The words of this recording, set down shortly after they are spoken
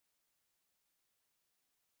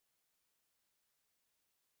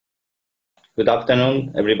Good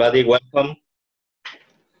afternoon, everybody. Welcome.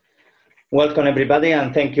 Welcome, everybody,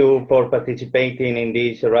 and thank you for participating in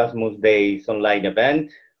this Erasmus Days online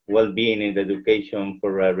event, Well-being in Education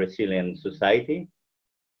for a Resilient Society.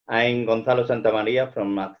 I'm Gonzalo Santamaria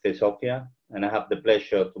from Access Sofia, and I have the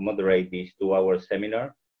pleasure to moderate this 2-hour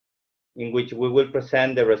seminar in which we will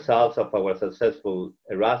present the results of our successful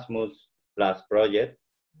Erasmus Plus project,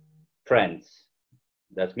 Friends.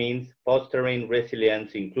 That means fostering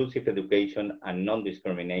resilience, inclusive education, and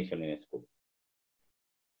non-discrimination in school.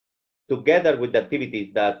 Together with the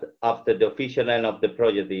activities that after the official end of the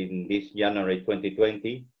project in this January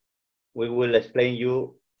 2020, we will explain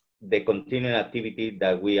you the continuing activity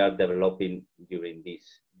that we are developing during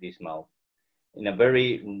this month. In a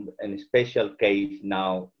very special case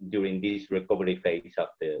now during this recovery phase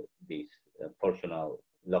after this portional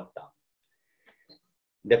lockdown.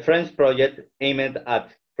 The Friends project aimed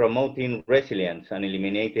at promoting resilience and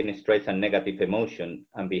eliminating stress and negative emotion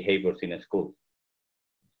and behaviors in schools.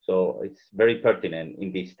 So it's very pertinent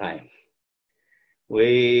in this time.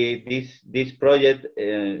 This project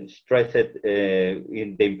stressed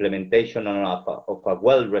in the implementation of a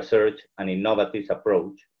well-researched and innovative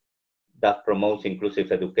approach that promotes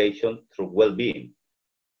inclusive education through well-being,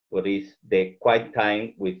 what is the quiet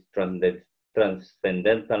time with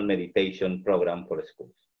Transcendental Meditation Programme for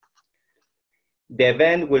schools. The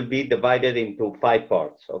event will be divided into 5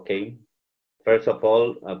 parts, okay? First of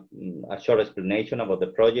all, a short explanation about the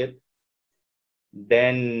project.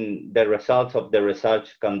 Then the results of the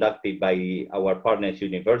research conducted by our partners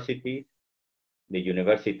universities, the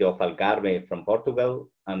University of Algarve from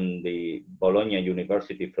Portugal and the Bologna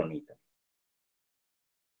University from Italy.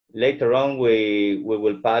 Later on, we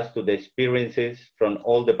will pass to the experiences from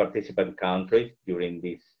all the participant countries during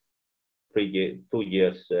this 2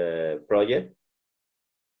 years project.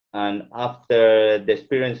 And after the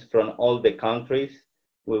experience from all the countries,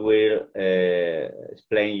 we will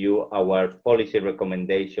explain you our policy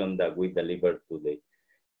recommendation that we delivered to the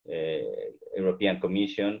European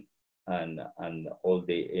Commission and all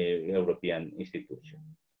the European institutions.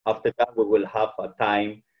 After that, we will have a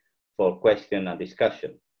time for question and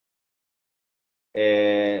discussion.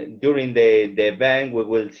 During the event, we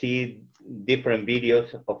will see different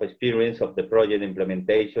videos of experience of the project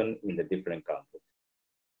implementation in the different countries.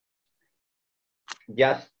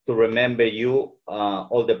 Just to remember you,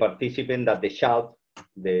 all the participants, that the chat,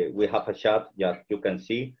 we have a chat, just you can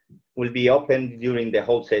see, will be open during the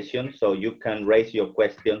whole session, so you can raise your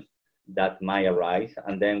questions that might arise,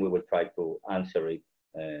 and then we will try to answer it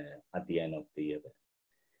at the end of the event.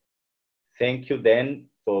 Thank you then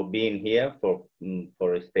for being here,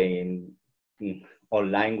 for staying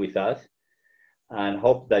online with us, and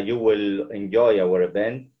hope that you will enjoy our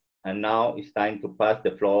event. And now it's time to pass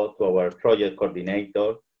the floor to our project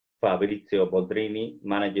coordinator, Fabrizio Boldrini,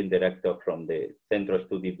 Managing Director from the Centro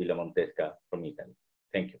Studi Villa Montesca from Italy.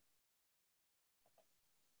 Thank you.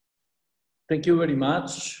 Thank you very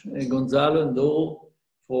much, Gonzalo and Do,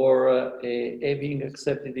 for having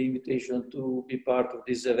accepted the invitation to be part of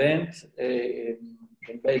this event,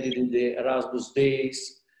 embedded in the Erasmus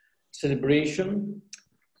Days celebration.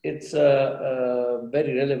 It's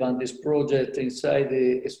very relevant, this project, inside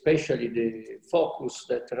especially the focus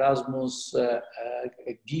that Erasmus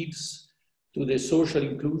gives to the social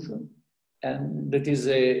inclusion. And that is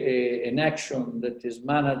an action that is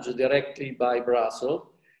managed directly by Brussels.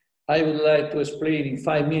 I would like to explain in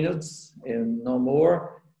 5 minutes and no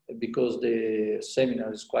more, because the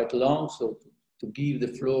seminar is quite long. So to give the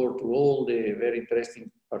floor to all the very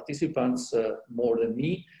interesting participants, more than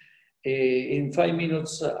me. In 5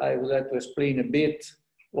 minutes, I would like to explain a bit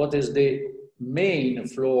what is the main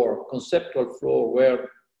floor, conceptual floor, where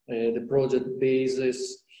the project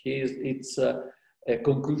bases its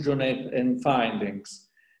conclusion and findings.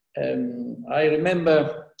 I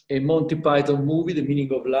remember a Monty Python movie, The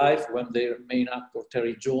Meaning of Life, when their main actor,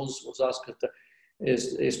 Terry Jones, was asked,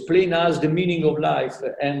 explain us the meaning of life.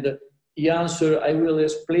 And he answered, I will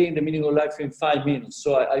explain the meaning of life in 5 minutes.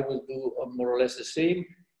 So I will do more or less the same.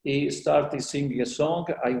 He started singing a song,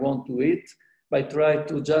 I Want to Eat, but try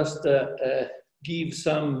to just give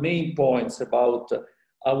some main points about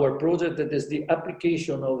our project. That is the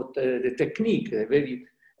application of the technique, a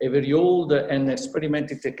very old and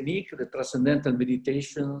experimental technique, the Transcendental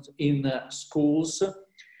Meditation in schools,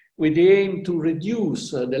 with the aim to reduce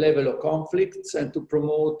the level of conflicts and to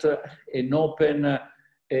promote an open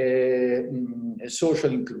social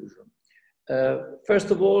inclusion.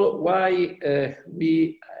 First of all, why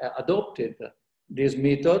we adopted this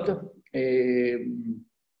method,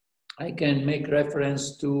 I can make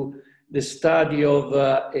reference to the study of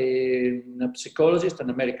a psychologist, an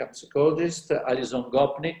American psychologist, Alison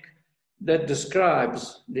Gopnik, that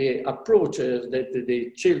describes the approaches that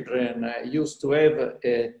the children used to have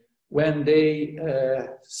when they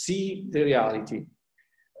see the reality.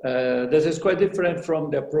 This is quite different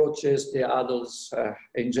from the approaches the adults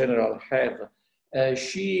in general have.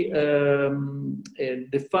 She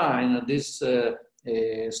defined this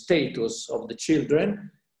status of the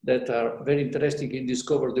children that are very interesting in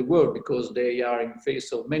discover the world because they are in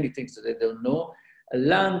face of many things that they don't know. A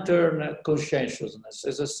lantern conscientiousness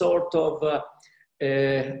as a sort of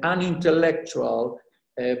unintellectual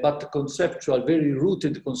but conceptual, very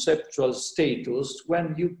rooted conceptual status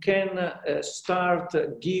when you can start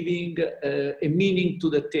giving a meaning to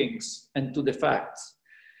the things and to the facts.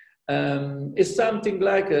 It's something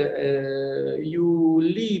like you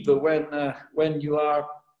live when you are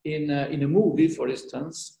in a movie, for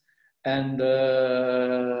instance, and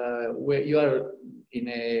where you are in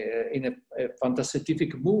a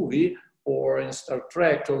fantascientific movie or in Star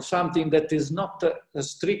Trek or something that is not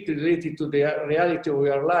strictly related to the reality of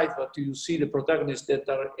your life, but you see the protagonists that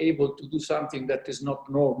are able to do something that is not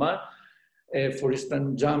normal. For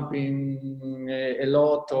instance, jumping a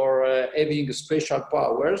lot or having special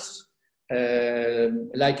powers,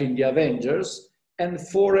 like in the Avengers. And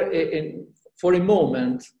for a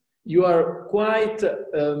moment, you are quite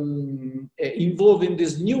involved in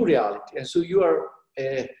this new reality. And so you are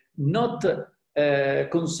not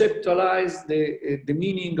conceptualize the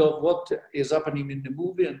meaning of what is happening in the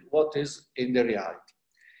movie and what is in the reality.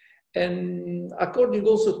 And according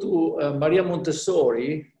also to Maria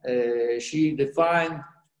Montessori, she defined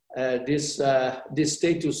this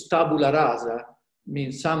status tabula rasa,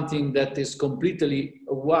 means something that is completely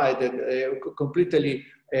wide, completely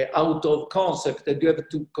out of concept, that you have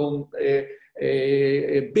to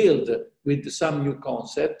build with some new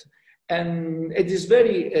concept. And it is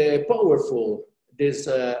very powerful, this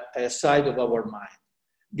side of our mind,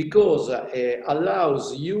 because it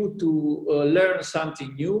allows you to learn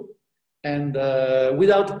something new and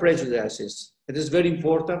without prejudices. It is very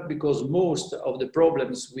important because most of the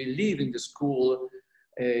problems we live in the school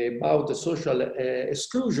about the social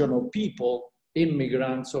exclusion of people,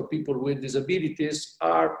 immigrants or people with disabilities,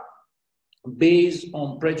 are based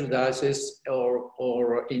on prejudices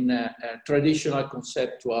or in traditional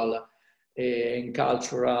conceptual and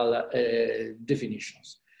cultural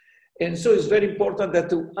definitions. And so it's very important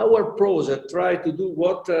that our project try to do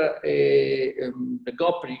what Alison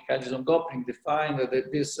Gopnik defined,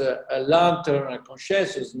 that this lantern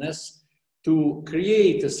consciousness, to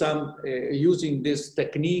create some, using these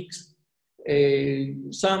techniques,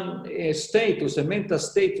 some status, a mental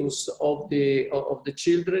status of the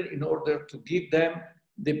children in order to give them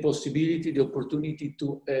the possibility, the opportunity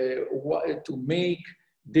to make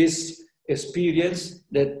this experience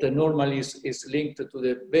that normally is linked to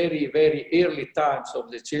the very, very early times of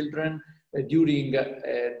the children during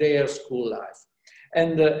their school life.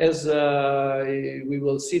 And as we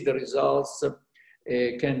will see, the results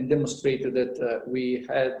can demonstrate that we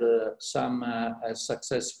had some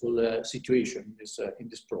successful situation in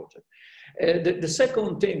this project. The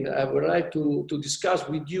second thing I would like to discuss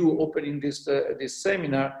with you opening this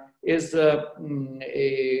seminar is that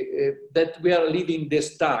we are living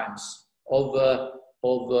these times of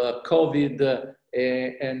COVID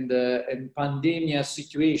and pandemic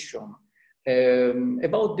situation.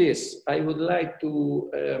 About this, I would like to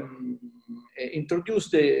introduce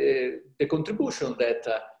the contribution that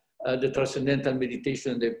the Transcendental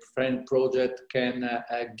Meditation, the Friend Project can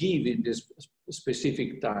give in this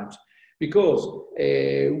specific times. Because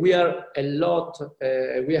we have a lot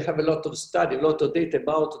of study, a lot of data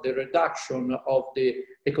about the reduction of the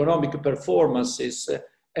economic performances,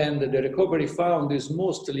 and the recovery fund is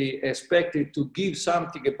mostly expected to give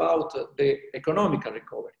something about the economic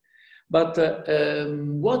recovery. But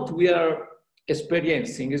what we are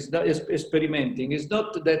experimenting is not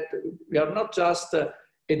that we are not just a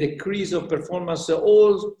decrease of performance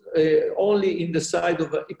only in the side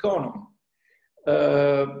of economy,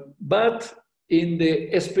 but in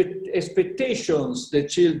the expectations the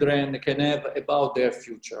children can have about their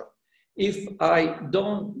future. If I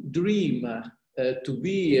don't dream to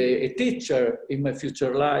be a teacher in my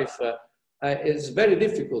future life, it's very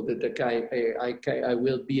difficult that I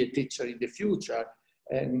will be a teacher in the future.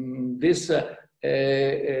 And this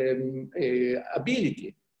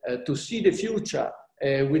ability to see the future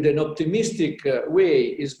with an optimistic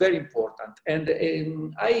way is very important.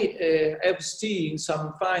 And I have seen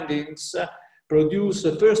some findings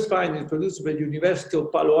the first findings produced by the University of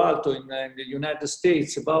Palo Alto in the United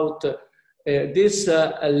States about this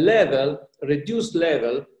reduced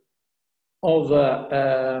level of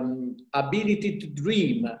ability to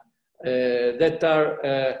dream that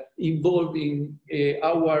are involving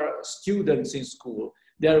our students in school.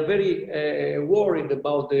 They are very worried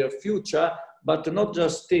about their future, but not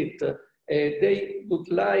just it. They would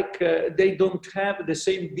like, they don't have the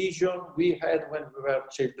same vision we had when we were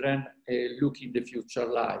children looking the future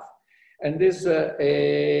life. And this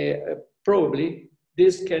probably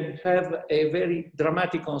this can have a very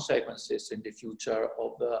dramatic consequences in the future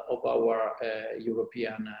of our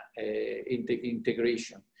European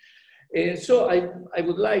integration. And so I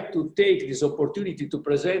would like to take this opportunity to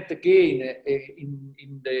present again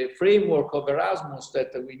in the framework of Erasmus,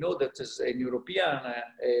 that we know that is a European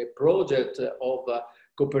project of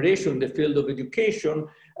cooperation in the field of education,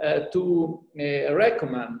 to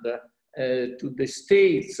recommend to the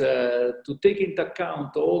states to take into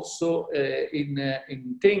account also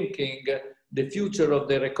in thinking the future of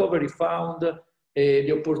the Recovery Fund,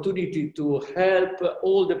 the opportunity to help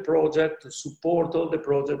all the projects, to support all the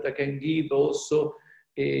projects that can give also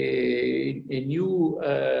a new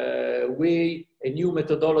way, a new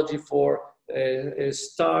methodology for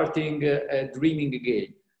starting dreaming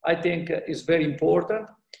again. I think is very important.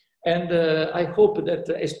 And I hope that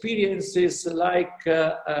experiences like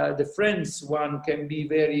the French one can be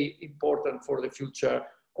very important for the future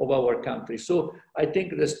of our country. So I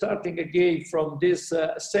think that starting again from this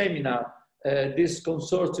seminar, this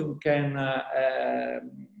consortium can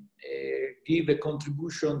give a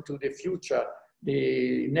contribution to the future,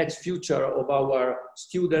 the next future of our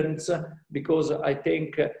students, because I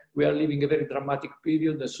think we are living a very dramatic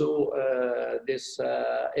period. So this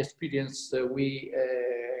experience we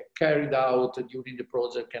carried out during the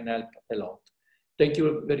project can help a lot. Thank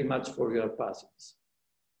you very much for your patience.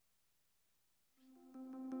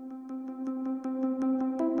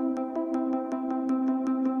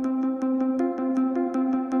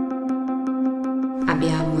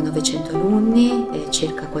 Abbiamo 900 alunni,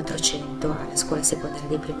 circa 400 alla scuola secondaria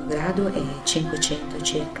di primo grado e 500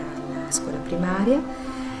 circa alla scuola primaria.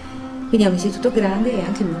 Quindi è un istituto grande e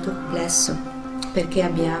anche molto complesso, perché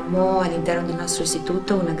abbiamo all'interno del nostro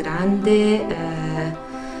istituto una grande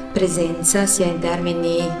presenza sia in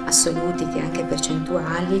termini assoluti che anche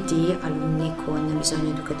percentuali di alunni con bisogni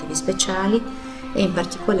educativi speciali e in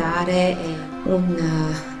particolare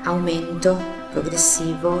un aumento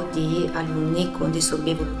progressivo di alunni con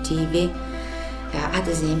disturbi evolutivi, ad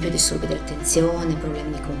esempio disturbi dell'attenzione,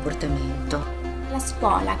 problemi di comportamento. La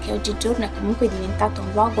scuola, che oggigiorno è comunque diventato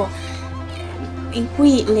un luogo in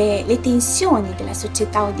cui le tensioni della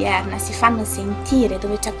società odierna si fanno sentire,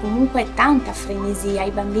 dove c'è comunque tanta frenesia,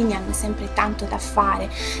 i bambini hanno sempre tanto da fare,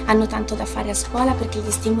 hanno tanto da fare a scuola perché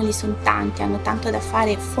gli stimoli sono tanti, hanno tanto da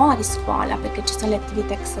fare fuori scuola perché ci sono le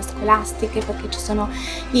attività extrascolastiche, perché ci sono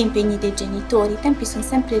gli impegni dei genitori, i tempi sono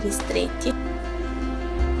sempre ristretti.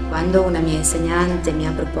 Quando una mia insegnante mi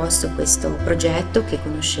ha proposto questo progetto che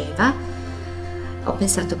conosceva, ho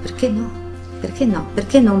pensato perché no? Perché no?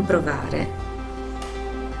 Perché non provare?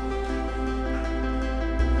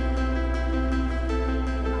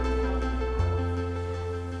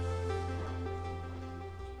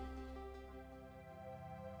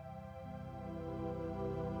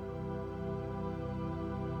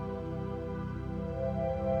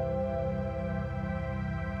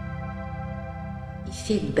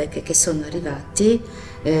 Feedback che sono arrivati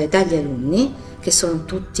dagli alunni, che sono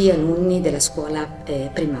tutti alunni della scuola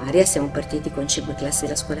primaria. Siamo partiti con 5 classi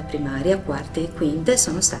della scuola primaria, quarte e quinte,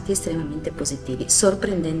 sono stati estremamente positivi,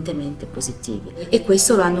 sorprendentemente positivi, e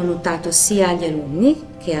questo lo hanno notato sia gli alunni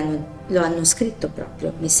che lo hanno scritto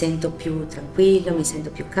proprio: mi sento più tranquillo, mi sento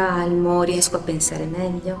più calmo, riesco a pensare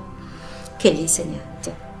meglio, che gli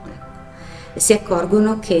insegnanti. Si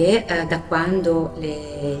accorgono che da quando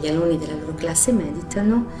gli alunni della loro classe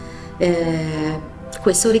meditano,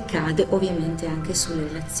 questo ricade ovviamente anche sulle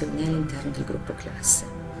relazioni all'interno del gruppo classe.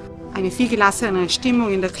 Eine viel gelassenere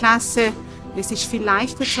Stimmung in der Klasse, es ist viel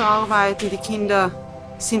leichter zu arbeiten, die Kinder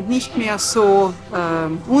sind nicht mehr so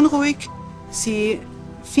unruhig, sie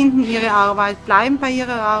finden ihre Arbeit, bleiben bei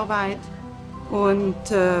ihrer Arbeit und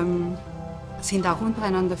sind auch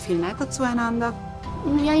untereinander viel netter zueinander.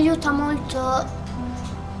 Mi aiuta molto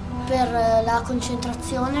per la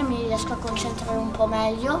concentrazione, mi riesco a concentrare un po'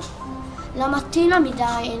 meglio. La mattina mi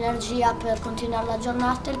dà energia per continuare la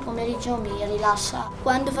giornata, il pomeriggio mi rilassa.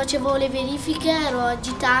 Quando facevo le verifiche ero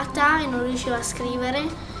agitata e non riuscivo a scrivere,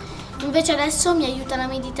 invece adesso mi aiuta la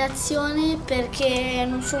meditazione perché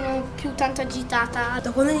non sono più tanto agitata. Da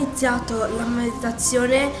quando ho iniziato la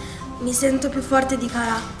meditazione mi sento più forte di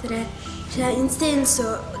carattere, cioè in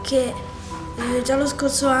senso che già lo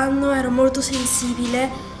scorso anno ero molto sensibile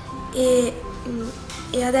e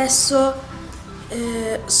adesso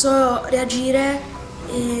so reagire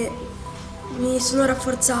e mi sono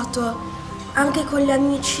rafforzato. Anche con gli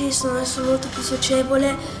amici sono molto più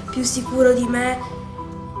socievole, più sicuro di me.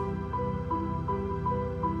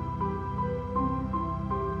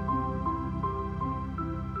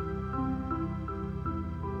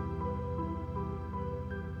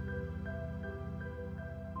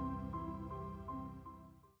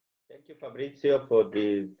 Thank you, Fabrizio, for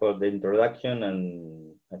the introduction,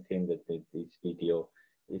 and I think that this video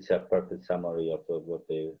is a perfect summary of what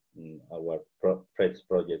our FREDS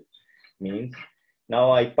project means.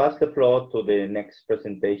 Now I pass the floor to the next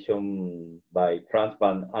presentation by Frans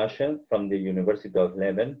van Aschen from the University of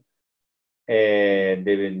Leuven.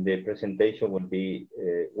 The presentation will be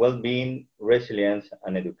well-being, resilience,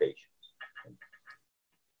 and education.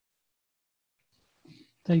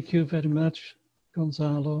 Thank you very much,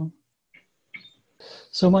 Gonzalo.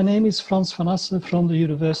 So my name is Frans van Aschen from the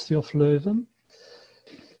University of Leuven.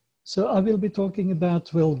 So I will be talking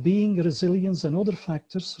about well-being, resilience, and other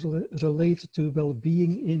factors related to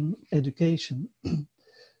well-being in education.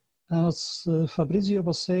 As Fabrizio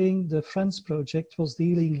was saying, the FRIENDS project was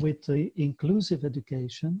dealing with inclusive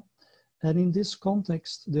education. And in this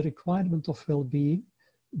context, the requirement of well-being,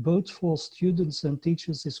 both for students and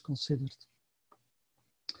teachers, is considered.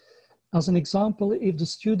 As an example, if the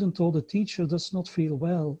student or the teacher does not feel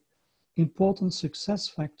well, important success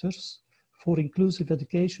factors for inclusive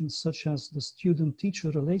education, such as the student-teacher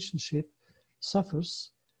relationship,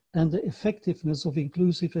 suffers, and the effectiveness of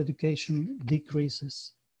inclusive education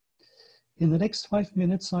decreases. In the next 5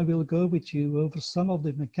 minutes, I will go with you over some of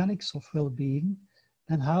the mechanics of well-being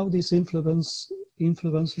and how this influences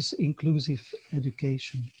inclusive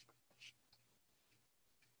education.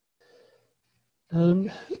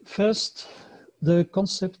 First, the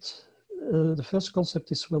first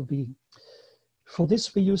concept is well-being. For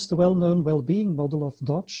this, we use the well-known well-being model of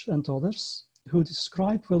Dodge and others, who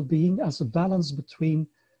describe well-being as a balance between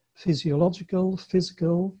physiological,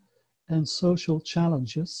 physical, and social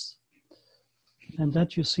challenges, and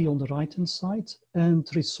that you see on the right-hand side, and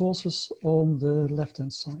resources on the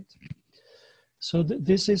left-hand side. So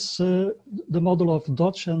this is the model of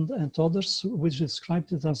Dodge and others, which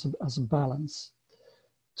described it as a balance.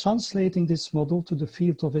 Translating this model to the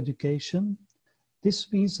field of education,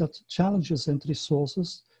 this means that challenges and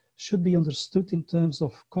resources should be understood in terms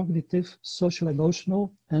of cognitive, social,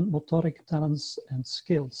 emotional, and motoric talents and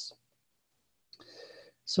skills.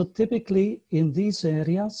 So typically in these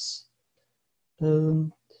areas, the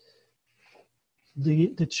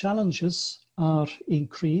challenges are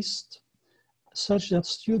increased such that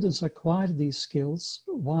students acquire these skills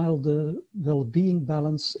while the well-being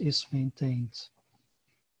balance is maintained.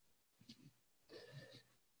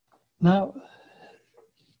 Now,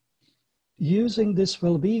 using this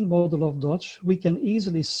well-being model of Dodge, we can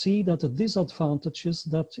easily see that the disadvantages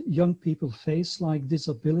that young people face, like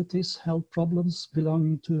disabilities, health problems,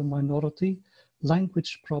 belonging to a minority,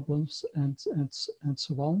 language problems, and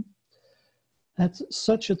so on, had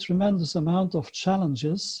such a tremendous amount of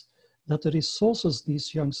challenges that the resources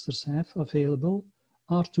these youngsters have available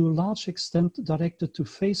are to a large extent directed to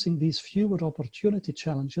facing these fewer opportunity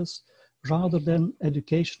challenges rather than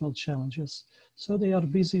educational challenges. So they are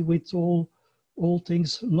busy with all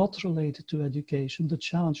things not related to education, the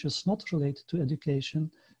challenges not related to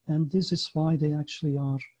education, and this is why they actually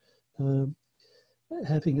are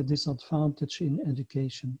having a disadvantage in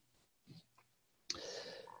education.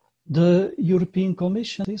 The European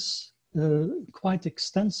Commission is quite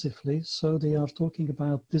extensively, so they are talking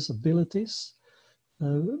about disabilities,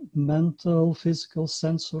 mental, physical,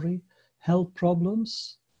 sensory, health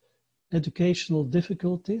problems, educational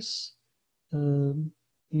difficulties,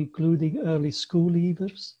 including early school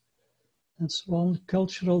leavers, and so on,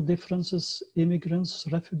 cultural differences, immigrants,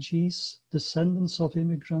 refugees, descendants of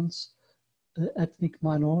immigrants, ethnic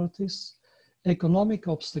minorities, economic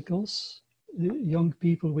obstacles, young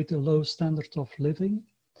people with a low standard of living,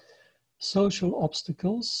 social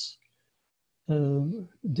obstacles,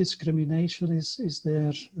 discrimination is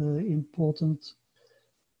there important,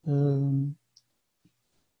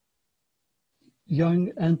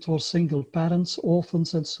 young and or single parents,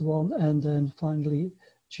 orphans, and so on, and then finally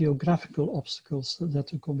geographical obstacles that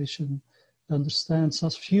the Commission understands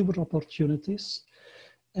as fewer opportunities.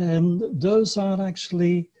 And those are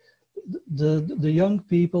actually the young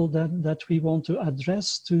people that we want to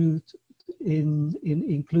address in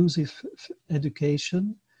inclusive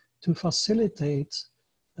education to facilitate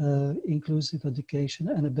inclusive education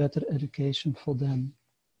and a better education for them.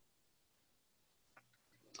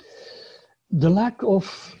 The lack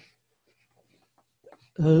of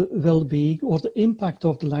well-being, or the impact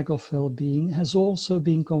of the lack of well-being, has also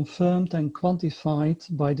been confirmed and quantified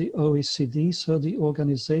by the OECD, so the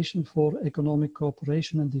Organization for Economic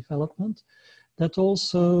Cooperation and Development, that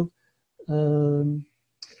also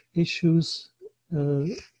issues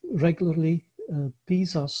regularly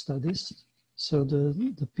PISA studies. So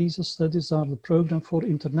the PISA studies are the Program for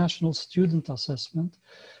International Student Assessment.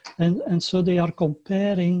 And so they are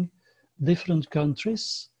comparing different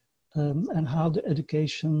countries and how the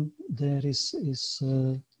education there is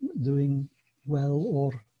doing well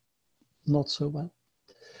or not so well.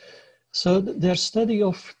 So their study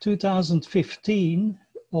of 2015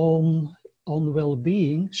 on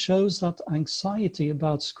well-being shows that anxiety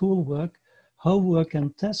about schoolwork, homework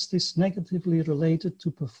and tests is negatively related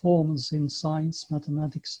to performance in science,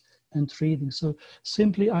 mathematics and reading. So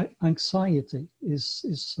simply anxiety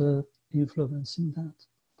is influencing that.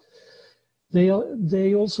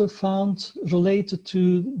 They also found, related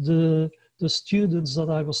to the students that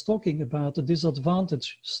I was talking about, the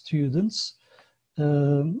disadvantaged students,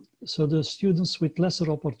 so the students with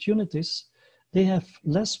lesser opportunities, they have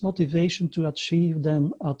less motivation to achieve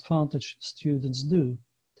than advantaged students do.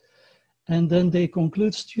 And then they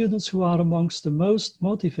conclude students who are amongst the most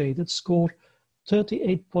motivated score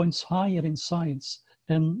 38 points higher in science.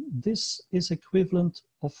 And this is equivalent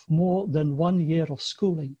of more than 1 year of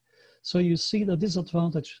schooling. So you see that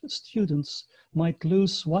disadvantaged students might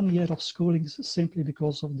lose 1 year of schooling simply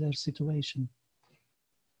because of their situation.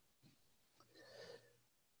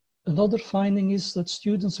 Another finding is that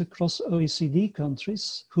students across OECD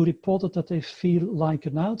countries who reported that they feel like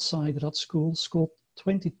an outsider at school scored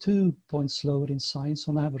 22 points lower in science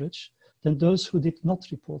on average than those who did not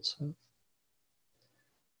report so.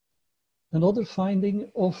 Another finding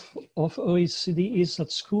of OECD is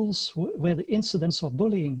that schools where the incidence of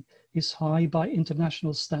bullying is high by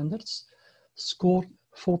international standards score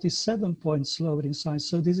 47 points lower in science.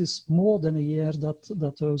 So this is more than a year that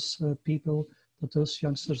those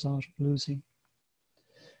youngsters are losing.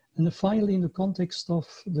 And then finally, in the context of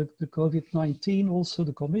the COVID-19, also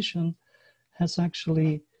the Commission has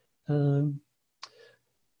actually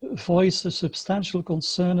voiced a substantial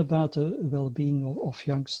concern about the well-being of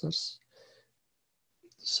youngsters.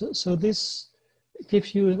 So this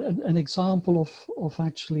gives you an example of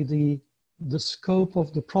actually the scope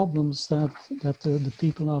of the problems that the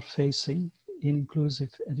people are facing in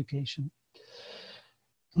inclusive education.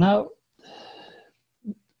 Now,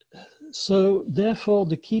 so therefore,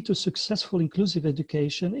 the key to successful inclusive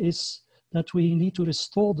education is that we need to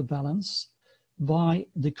restore the balance by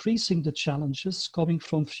decreasing the challenges coming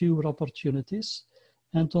from fewer opportunities,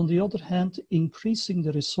 and on the other hand, increasing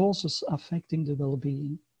the resources affecting the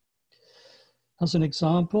well-being. As an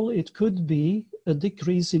example, it could be a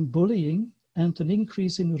decrease in bullying and an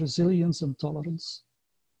increase in resilience and tolerance.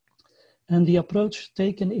 And the approach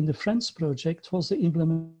taken in the Friends project was the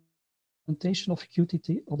implementation of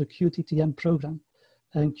QTT, or the QTTM program.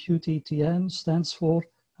 And QTTM stands for,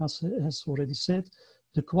 as already said,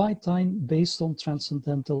 the Quiet Time Based on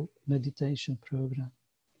Transcendental Meditation Programme.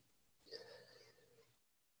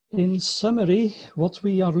 In summary, what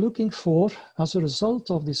we are looking for as a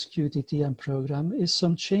result of this QTTM program is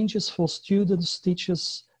some changes for students,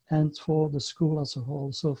 teachers, and for the school as a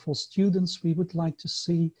whole. So for students, we would like to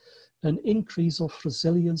see an increase of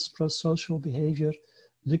resilience, pro-social behavior,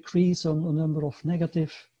 decrease on a number of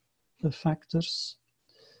negative factors.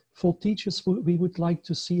 For teachers, we would like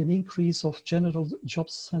to see an increase of general job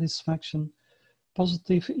satisfaction,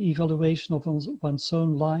 positive evaluation of one's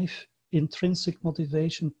own life, intrinsic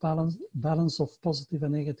motivation, balance of positive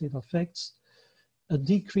and negative effects, a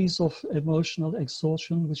decrease of emotional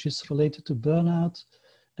exhaustion, which is related to burnout,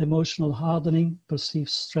 emotional hardening, perceived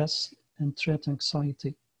stress, and threat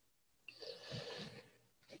anxiety.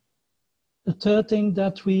 The third thing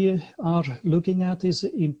that we are looking at is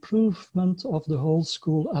the improvement of the whole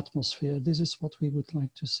school atmosphere. This is what we would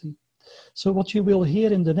like to see. So what you will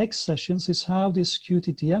hear in the next sessions is how this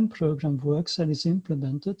QTTM program works and is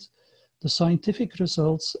implemented, the scientific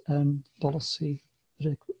results and policy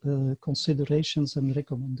considerations and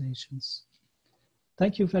recommendations.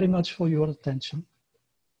 Thank you very much for your attention.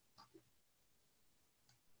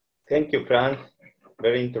 Thank you, Franz.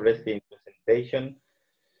 Very interesting presentation.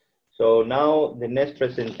 So now the next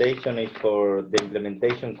presentation is for the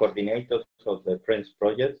implementation coordinators of the Friends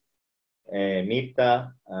project,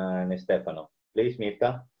 Mirta and Stefano. Please,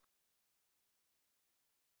 Mirta.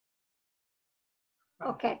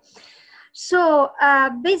 Okay. So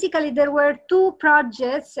basically there were two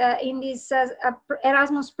projects in this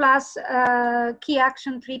Erasmus Plus Key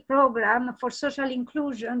Action 3 program for social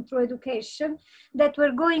inclusion through education that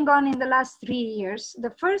were going on in the last 3 years.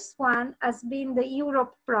 The first one has been the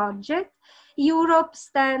Europe project. Europe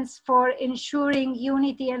stands for ensuring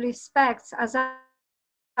unity and respect as an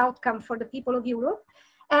outcome for the people of Europe.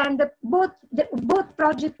 And both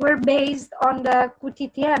projects were based on the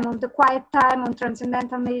QTTM, on the Quiet Time on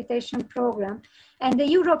Transcendental Meditation Programme. And the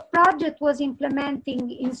Europe project was implementing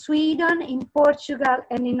in Sweden, in Portugal,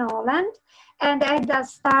 and in Holland, and had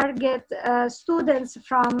as target students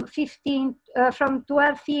from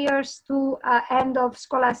 12 years to end of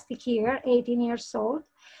scholastic year, 18 years old.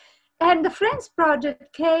 And the French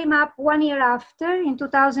project came up 1 year after, in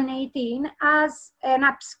 2018, as an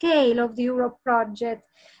upscale of the Europe project,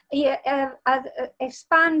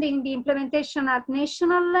 expanding the implementation at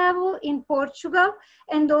national level in Portugal,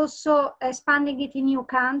 and also expanding it in new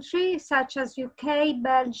countries such as UK,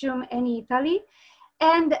 Belgium, and Italy,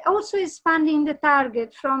 and also expanding the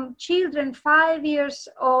target from children 5 years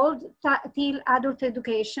old till adult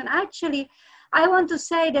education. Actually, I want to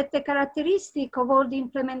say that the characteristic of all the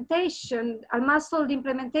implementation, almost all the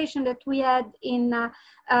implementation that we had in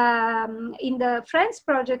the French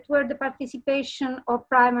project were the participation of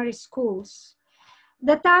primary schools.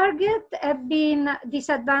 The target have been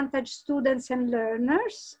disadvantaged students and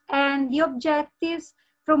learners, and the objectives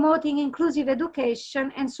promoting inclusive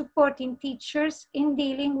education and supporting teachers in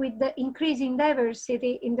dealing with the increasing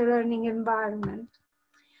diversity in the learning environment.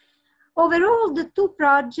 Overall, the two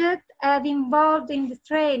projects have involved in the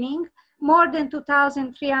training more than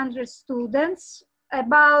 2,300 students,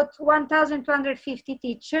 about 1,250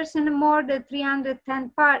 teachers, and more than 300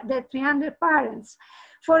 parents,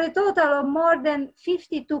 for a total of more than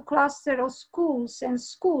 52 clusters of schools and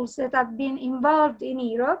schools that have been involved in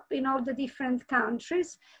Europe, in all the different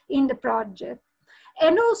countries in the project.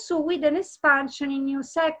 And also with an expansion in new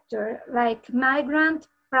sectors like migrant,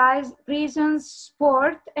 prisons,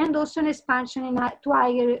 sport, and also an expansion to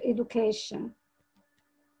higher education.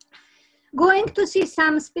 Going to see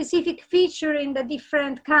some specific feature in the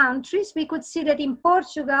different countries, we could see that in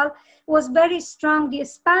Portugal was very strong the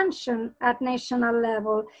expansion at national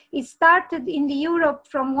level. It started in the Europe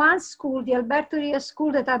from one school, the Alberto Ria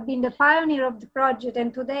school, that have been the pioneer of the project,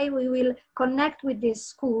 and today we will connect with this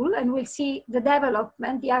school and we'll see the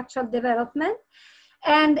development, the actual development.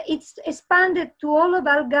 And it's expanded to all of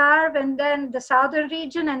Algarve, and then the southern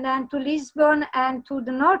region, and then to Lisbon and to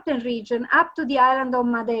the northern region, up to the island of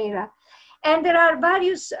Madeira. And there are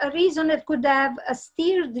various reasons that could have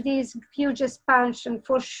steered this huge expansion.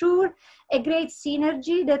 For sure, a great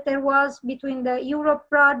synergy that there was between the Europe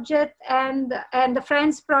project and the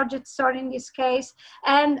French project, sorry, in this case,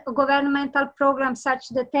 and governmental programs such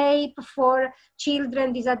the TAPE for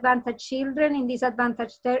children, disadvantaged children in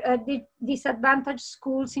disadvantaged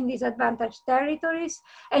schools in disadvantaged territories,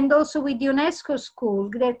 and also with UNESCO school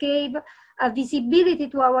that gave visibility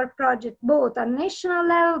to our project, both at national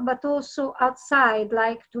level, but also outside,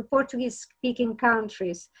 like to Portuguese-speaking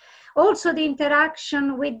countries. Also, the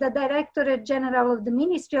interaction with the Directorate General of the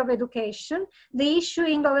Ministry of Education, the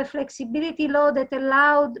issuing of a flexibility law that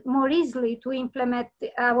allowed more easily to implement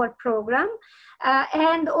our program,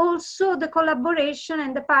 and also the collaboration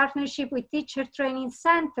and the partnership with teacher training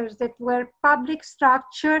centers that were public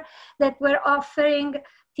structure that were offering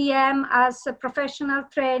TM as a professional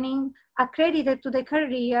training accredited to the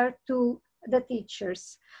career to the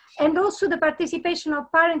teachers. And also the participation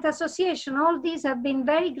of parent association. All these have been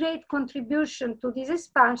very great contribution to this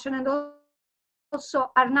expansion and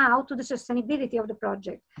also are now to the sustainability of the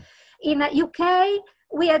project. In UK,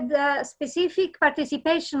 we had specific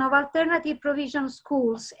participation of alternative provision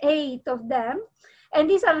schools, 8 of them. And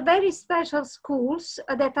these are very special schools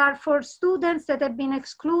that are for students that have been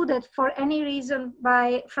excluded for any reason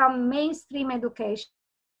from mainstream education,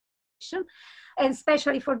 and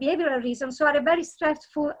especially for behavioral reasons, so are a very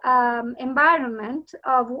stressful environment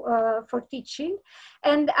for teaching,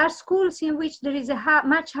 and are schools in which there is a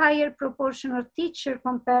much higher proportion of teachers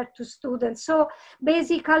compared to students. So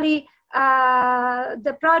basically,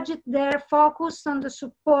 the project there focused on the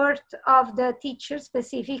support of the teachers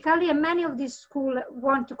specifically, and many of these schools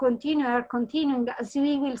want to are continuing, as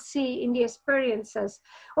we will see in the experiences.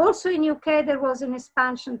 Also in UK, there was an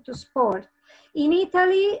expansion to sport. In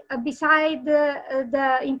Italy, beside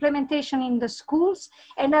the implementation in the schools,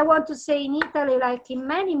 and I want to say in Italy, like in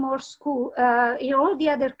many more schools, in all the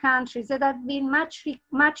other countries, that have been much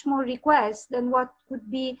more requests than what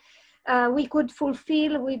could be we could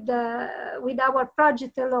fulfill with our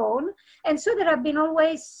project alone. And so there have been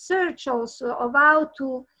always search also of how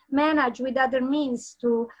to manage with other means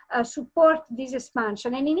to support this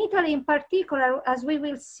expansion. And in Italy in particular, as we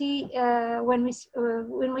will see when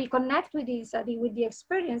we connect with Italy, with the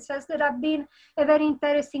experiences, there have been a very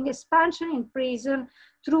interesting expansion in prison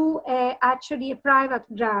through actually a private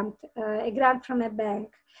grant, a grant from a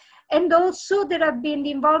bank. And also there have been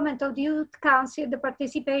the involvement of the Youth Council, the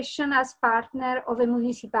participation as partner of a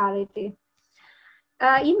municipality.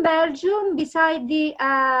 In Belgium, beside the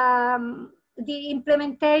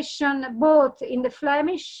implementation both in the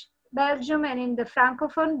Flemish Belgium and in the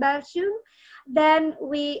Francophone Belgium, then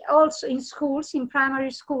we also in schools, in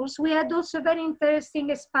primary schools, we had also very interesting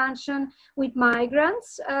expansion with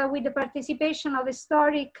migrants, with the participation of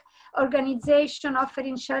historic organization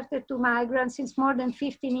offering shelter to migrants since more than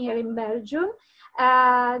 15 years in Belgium,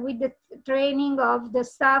 with the training of the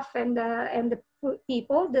staff and the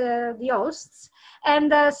people, the hosts.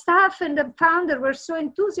 And the staff and the founder were so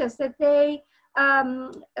enthusiastic that they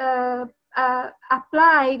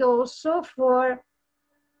applied also for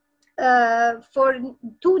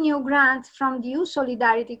 2 new grants from the EU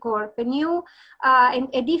Solidarity Corps, a new and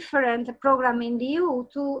a different program in the EU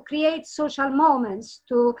to create social moments,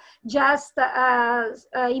 to just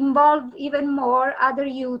involve even more other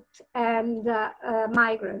youth and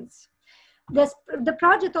migrants. The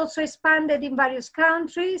project also expanded in various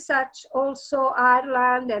countries, such also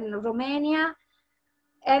Ireland and Romania,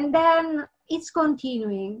 and then it's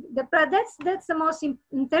continuing. That's the most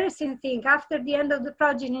interesting thing. After the end of the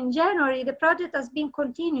project in January, the project has been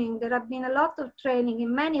continuing. There have been a lot of training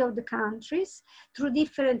in many of the countries through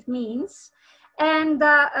different means. And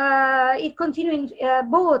it continuing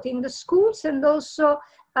both in the schools and also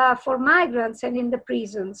for migrants and in the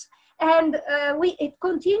prisons. And it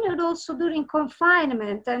continued also during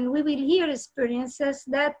confinement, and we will hear experiences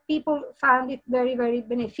that people found it very, very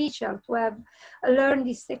beneficial to have learned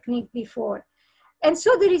this technique before. And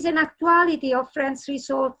so there is an actuality of Friends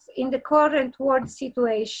results in the current world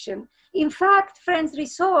situation. In fact, Friends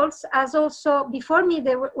results, as also before me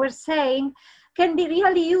they were saying, can be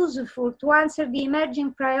really useful to answer the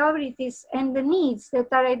emerging priorities and the needs that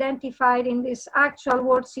are identified in this actual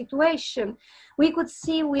world situation. We could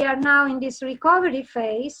see we are now in this recovery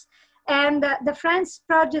phase, and the Friends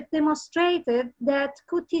project demonstrated that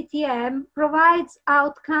QTTM provides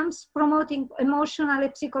outcomes promoting emotional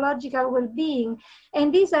and psychological well-being,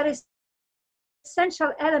 and these are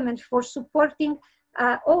essential elements for supporting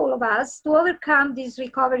all of us to overcome this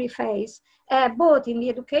recovery phase, both in the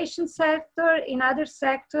education sector, in other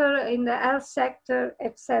sector, in the health sector,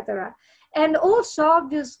 etc. And also,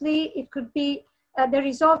 obviously, it could be the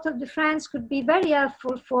result of the Friends could be very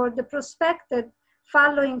helpful for the prospective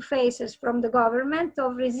following phases from the government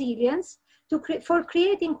of resilience for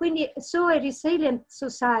creating quindi a resilient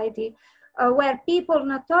society where people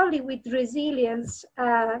not only with resilience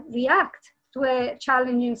react to a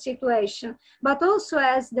challenging situation, but also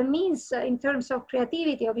as the means in terms of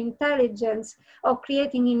creativity, of intelligence, of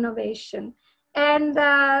creating innovation. And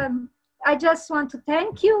I just want to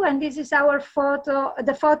thank you. And this is our photo,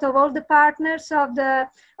 the photo of all the partners of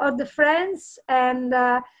the Friends and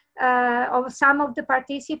of some of the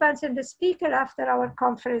participants and the speaker after our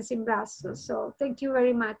conference in Brussels. So thank you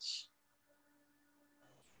very much.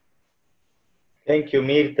 Thank you,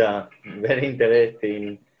 Mirta. Very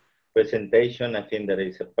interesting presentation. I think that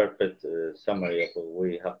is a perfect summary of what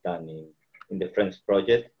we have done in the Friends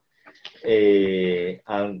project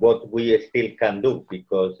and what we still can do,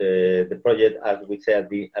 because the project, as we said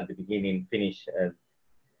at the beginning, finished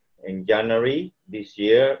in January this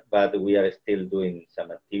year, but we are still doing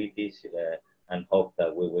some activities and hope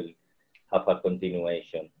that we will have a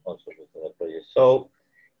continuation also with the project. So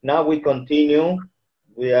now we continue.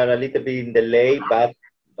 We are a little bit in delay, but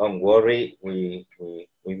don't worry, we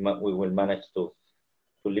will manage to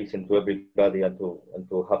listen to everybody and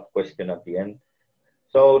to have questions at the end.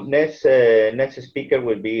 So next speaker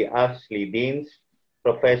will be Ashley Deans,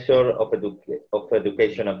 Professor of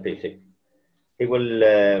Education and Physics. He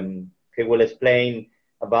will explain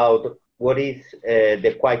about what is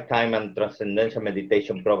the Quiet Time and Transcendental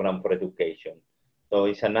Meditation Programme for Education. So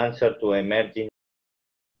it's an answer to emerging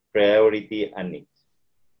priority and needs.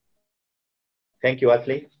 Thank you,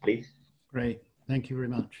 Ashley, please. Great, thank you very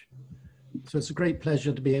much. So it's a great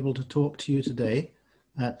pleasure to be able to talk to you today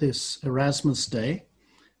at this Erasmus Day.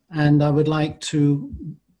 And I would like to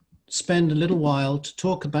spend a little while to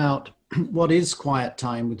talk about what is quiet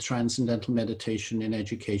time with transcendental meditation in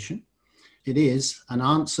education. It is an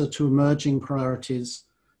answer to emerging priorities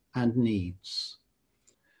and needs.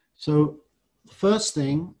 So the first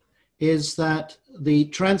thing is that the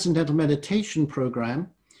Transcendental Meditation Programme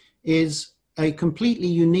is a completely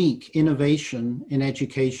unique innovation in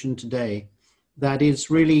education today that is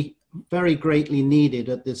really very greatly needed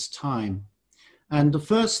at this time. And the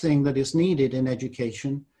first thing that is needed in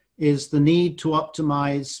education is the need to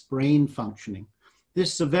optimize brain functioning.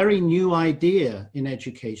 This is a very new idea in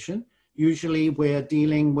education. Usually we're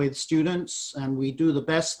dealing with students and we do the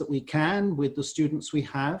best that we can with the students we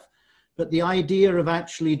have. But the idea of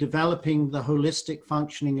actually developing the holistic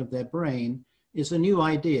functioning of their brain is a new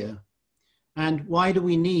idea. And why do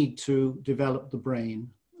we need to develop the brain?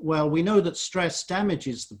 Well, we know that stress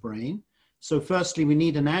damages the brain. So firstly, we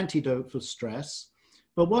need an antidote for stress.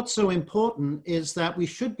 But what's so important is that we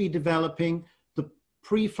should be developing the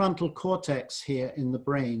prefrontal cortex here in the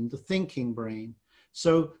brain, the thinking brain.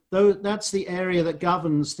 So that's the area that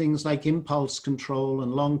governs things like impulse control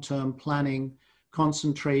and long-term planning,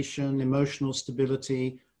 concentration, emotional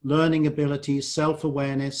stability, learning abilities,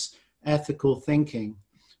 self-awareness, ethical thinking.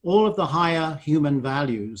 All of the higher human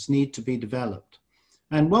values need to be developed.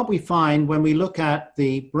 And what we find when we look at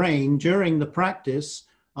the brain during the practice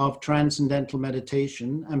of transcendental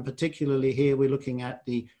meditation, and particularly here we're looking at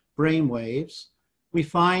the brain waves, we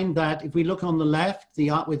find that if we look on the left,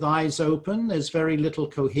 with eyes open, there's very little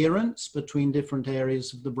coherence between different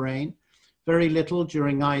areas of the brain, very little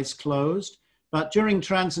during eyes closed. But during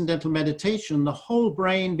transcendental meditation, the whole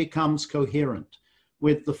brain becomes coherent,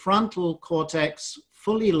 with the frontal cortex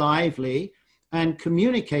fully lively and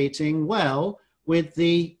communicating well with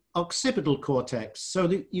the occipital cortex. So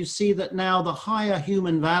that you see that now the higher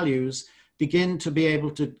human values begin to be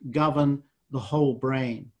able to govern the whole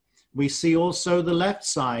brain. We see also the left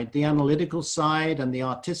side, the analytical side and the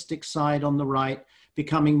artistic side on the right,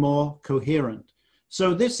 becoming more coherent.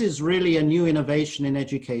 So this is really a new innovation in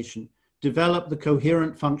education. Develop the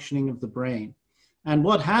coherent functioning of the brain. And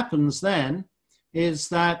what happens then is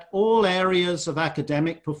that all areas of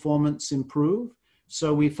academic performance improve.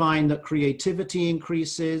 So we find that creativity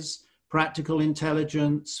increases, practical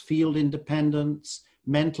intelligence, field independence,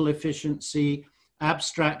 mental efficiency,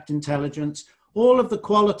 abstract intelligence, all of the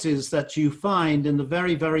qualities that you find in the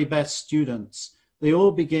very, very best students, they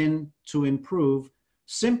all begin to improve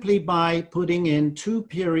simply by putting in 2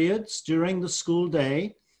 periods during the school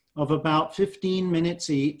day of about 15 minutes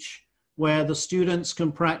each, where the students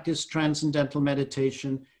can practice transcendental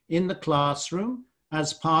meditation in the classroom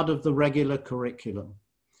as part of the regular curriculum.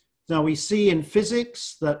 Now we see in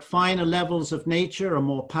physics that finer levels of nature are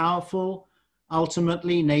more powerful.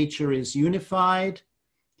 Ultimately, nature is unified.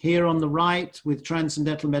 Here on the right, with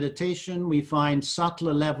transcendental meditation, we find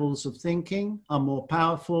subtler levels of thinking are more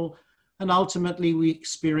powerful. And ultimately, we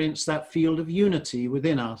experience that field of unity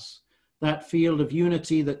within us, that field of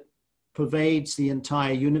unity that pervades the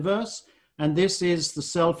entire universe. And this is the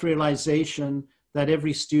self-realization that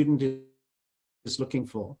every student is looking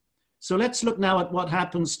for. So let's look now at what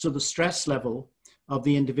happens to the stress level of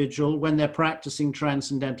the individual when they're practicing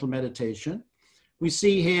transcendental meditation. We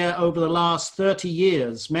see here over the last 30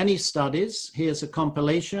 years, many studies. Here's a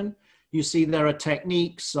compilation. You see there are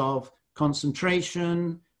techniques of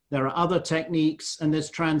concentration, there are other techniques, and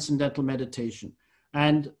there's transcendental meditation.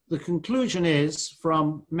 And the conclusion is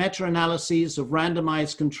from meta-analyses of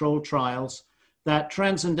randomized controlled trials that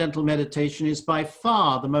transcendental meditation is by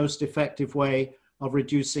far the most effective way of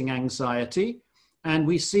reducing anxiety. And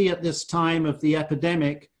we see at this time of the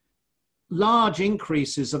epidemic, large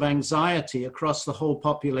increases of anxiety across the whole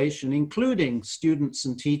population, including students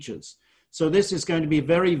and teachers. So this is going to be a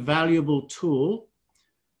very valuable tool.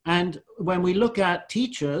 And when we look at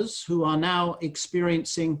teachers who are now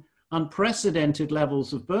experiencing unprecedented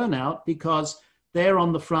levels of burnout because they're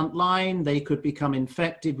on the front line, they could become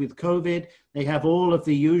infected with COVID, they have all of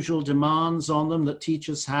the usual demands on them that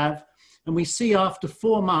teachers have. And we see after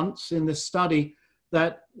 4 months in this study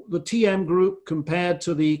that the TM group compared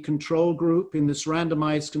to the control group in this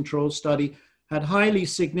randomized control study had highly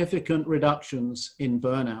significant reductions in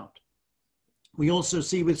burnout. We also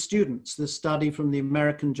see with students, this study from the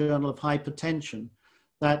American Journal of Hypertension,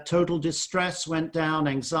 that total distress went down,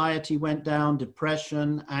 anxiety went down,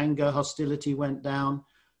 depression, anger, hostility went down,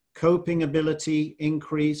 coping ability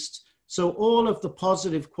increased. So all of the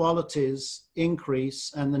positive qualities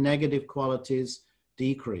increase and the negative qualities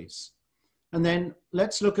decrease. And then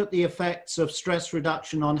let's look at the effects of stress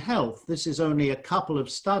reduction on health. This is only a couple of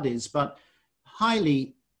studies, but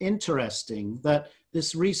highly interesting that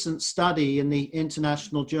this recent study in the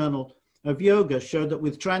International Journal of Yoga showed that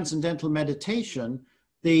with transcendental meditation,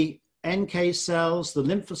 the NK cells, the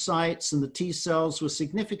lymphocytes, and the T cells were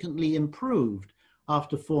significantly improved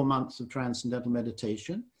after 4 months of transcendental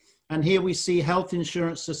meditation. And here we see health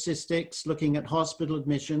insurance statistics looking at hospital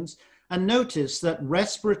admissions. and noticed that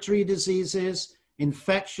respiratory diseases,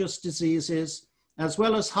 infectious diseases, as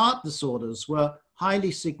well as heart disorders were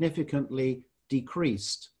highly significantly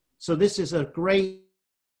decreased. So this is a great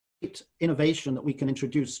innovation that we can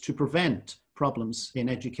introduce to prevent problems in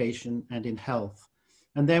education and in health.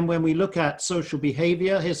 And then when we look at social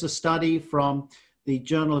behavior, here's a study from the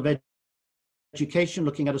Journal of Education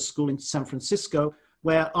looking at a school in San Francisco,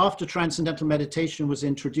 where after Transcendental Meditation was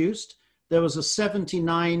introduced, there was a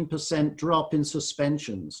 79% drop in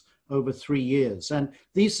suspensions over 3 years. And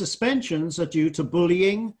these suspensions are due to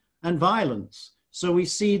bullying and violence. So we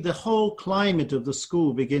see the whole climate of the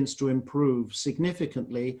school begins to improve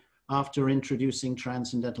significantly after introducing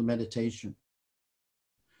Transcendental Meditation.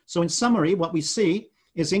 So in summary, what we see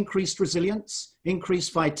is increased resilience,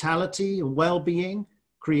 increased vitality and well-being,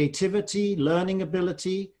 creativity, learning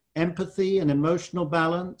ability, empathy and emotional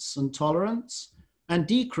balance and tolerance, and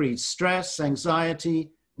decreased stress,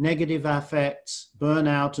 anxiety, negative affects,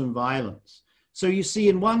 burnout, and violence. So you see,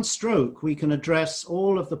 in one stroke, we can address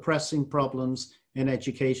all of the pressing problems in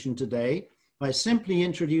education today by simply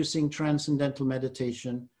introducing Transcendental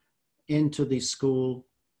Meditation into the school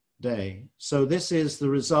day. So this is the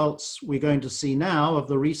results we're going to see now of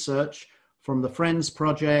the research from the Friends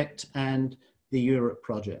Project and the Europe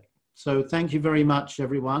Project. So thank you very much,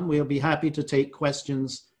 everyone. We'll be happy to take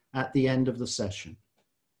questions at the end of the session.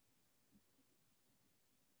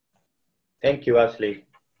 Thank you, Ashley.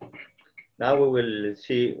 Now we will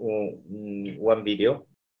see one video.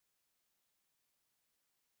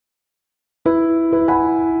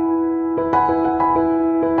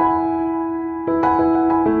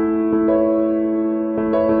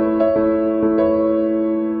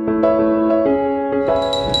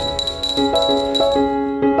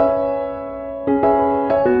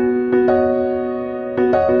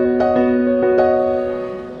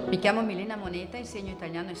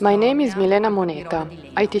 My name is Milena Moneta.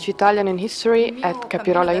 I teach Italian and history at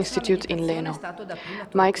Capirola Institute in Leno.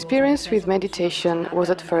 My experience with meditation was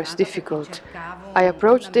at first difficult. I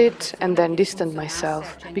approached it and then distanced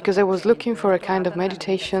myself because I was looking for a kind of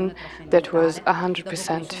meditation that was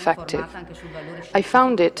 100% effective. I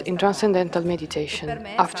found it in Transcendental Meditation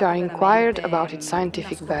after I inquired about its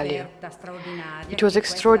scientific value. It was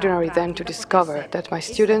extraordinary then to discover that my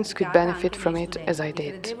students could benefit from it as I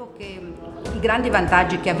did. I grandi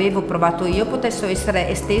vantaggi che avevo provato io potessero essere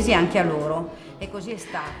estesi anche a loro.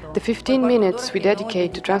 The 15 minutes we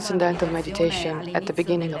dedicate to Transcendental Meditation at the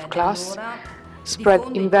beginning of class spread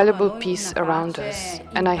invaluable peace around us,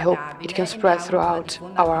 and I hope it can spread throughout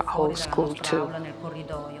our whole school too.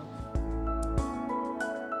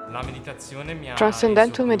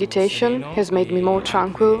 Transcendental meditation has made me more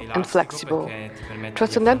tranquil and flexible.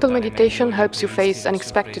 Transcendental meditation helps you face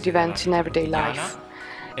unexpected events in everyday life.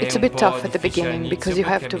 It's a bit tough at the beginning because you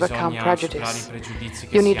have to overcome prejudice.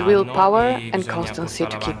 You need willpower and constancy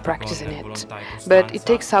to keep practicing it, but it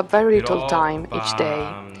takes up very little time each day.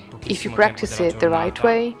 If you practice it the right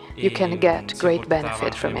way, you can get great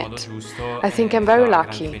benefit from it. I think I'm very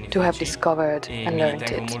lucky to have discovered and learned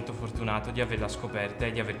it.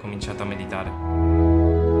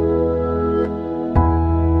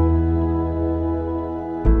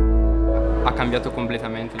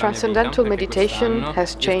 Transcendental meditation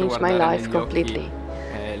has changed my life completely.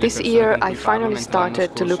 This year I finally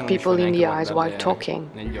started to look people in the eyes while talking.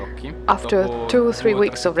 After 2 or 3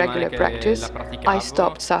 weeks of regular practice, I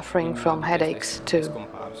stopped suffering from headaches too.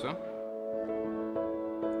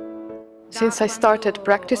 Since I started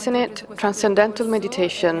practicing it, Transcendental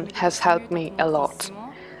Meditation has helped me a lot,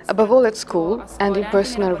 above all at school and in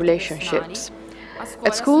personal relationships.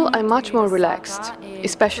 At school, I'm much more relaxed,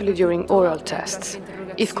 especially during oral tests,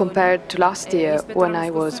 if compared to last year when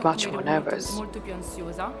I was much more nervous.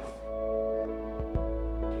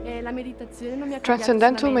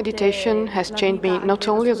 Transcendental meditation has changed me not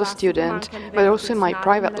only as a student, but also in my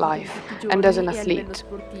private life and as an athlete.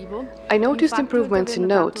 I noticed improvements in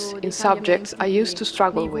notes in subjects I used to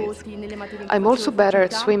struggle with. I'm also better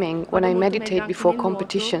at swimming when I meditate before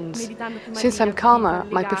competitions. Since I'm calmer,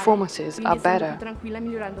 my performances are better.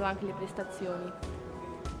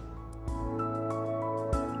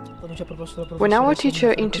 When our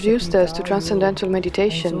teacher introduced us to Transcendental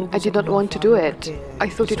Meditation, I did not want to do it. I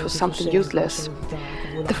thought it was something useless.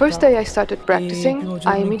 The first day I started practicing,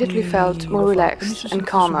 I immediately felt more relaxed and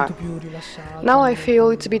calmer. Now I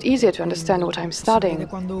feel it's a bit easier to understand what I'm studying,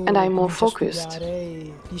 and I'm more focused.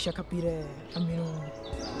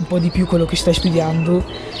 Un po' di più quello che stai studiando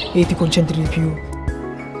e ti concentri di più.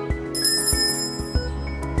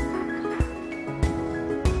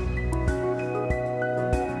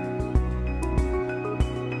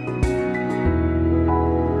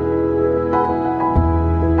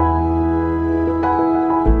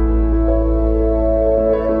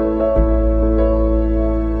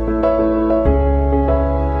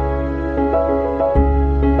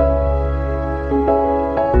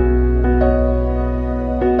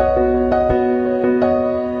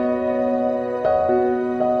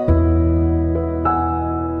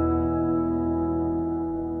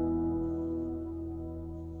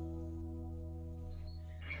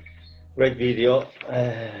 Great video.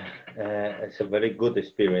 It's a very good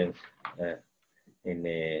experience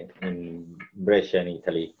in Brescia, in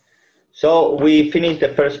Italy. So we finished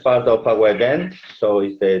the first part of our event. So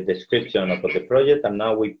it's the description of the project, and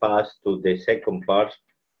now we pass to the second part.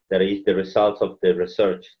 That is the results of the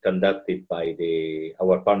research conducted by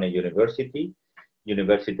our partner university,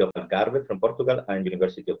 University of Algarve from Portugal and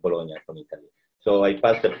University of Bologna from Italy. So I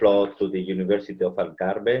pass the floor to the University of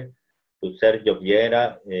Algarve, to Sergio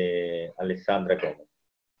Vieira, Alessandra Gomez.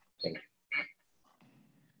 Thank you.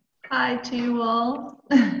 Hi to you all.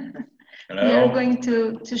 Hello. We are going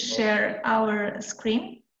to share our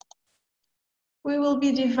screen. We will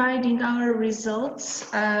be dividing our results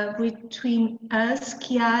between us,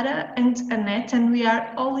 Chiara and Annette, and we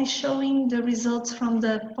are only showing the results from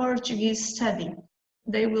the Portuguese study.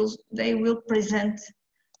 They will present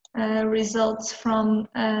results from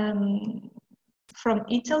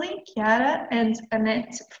Italy, Chiara, and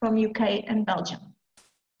Annette from UK and Belgium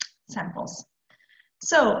samples.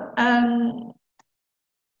 So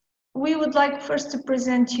we would like first to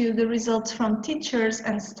present you the results from teachers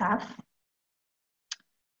and staff.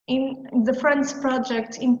 In the France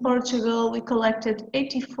project in Portugal, we collected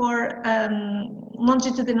 84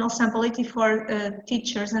 longitudinal sample, 84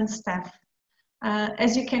 teachers and staff.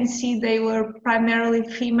 As you can see, they were primarily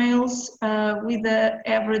females with an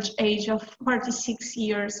average age of 46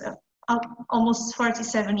 years, almost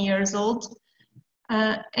 47 years old.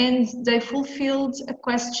 And they fulfilled a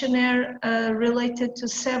questionnaire related to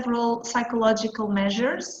several psychological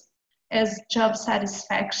measures as job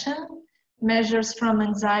satisfaction, measures from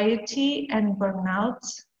anxiety and burnout,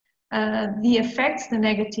 the effects, the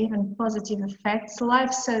negative and positive effects,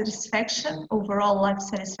 life satisfaction, overall life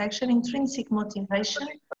satisfaction, intrinsic motivation,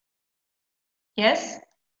 yes,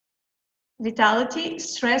 vitality,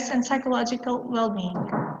 stress, and psychological well-being.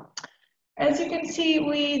 As you can see,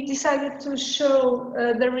 we decided to show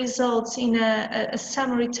the results in a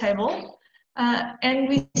summary table, and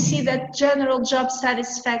we see that general job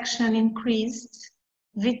satisfaction increased,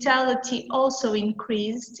 vitality also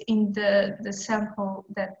increased in the sample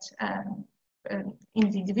that in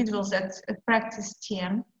the individuals that practiced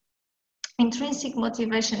TM. Intrinsic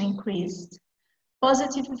motivation increased,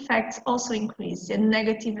 positive effects also increased, and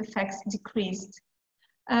negative effects decreased.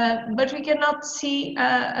 But we cannot see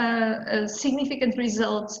significant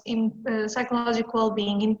results in psychological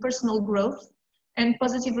well-being, in personal growth, and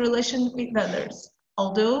positive relation with others.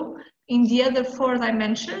 Although in the other 4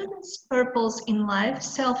 dimensions, purpose in life,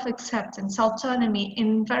 self-acceptance, autonomy, and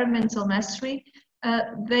environmental mastery,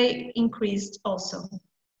 they increased also.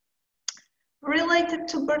 Related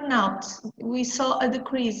to burnout, we saw a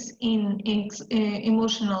decrease in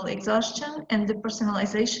emotional exhaustion and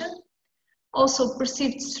depersonalization. Also,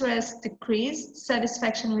 perceived stress decreased,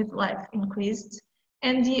 satisfaction with life increased,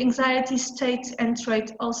 and the anxiety state and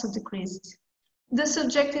trait also decreased. The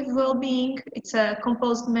subjective well-being, it's a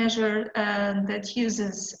composed measure that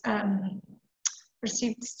uses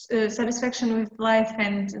perceived satisfaction with life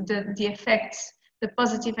and the effects, the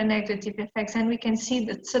positive and negative effects, and we can see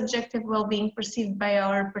that subjective well-being perceived by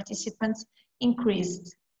our participants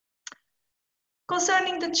increased.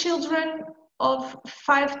 Concerning the children of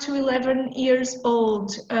 5 to 11 years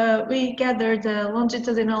old, we gathered a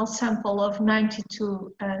longitudinal sample of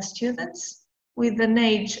 92 students with an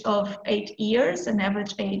age of 8 years, an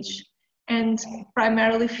average age, and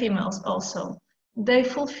primarily females also. They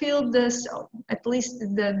fulfilled this, at least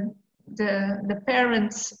the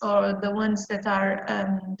parents or the ones that are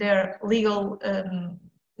their legal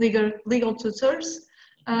tutors,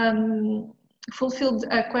 fulfilled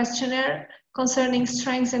a questionnaire concerning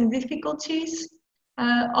strengths and difficulties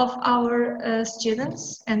of our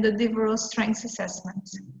students and the Devereux Strengths Assessment.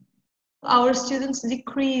 Our students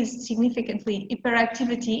decreased significantly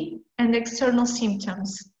hyperactivity and external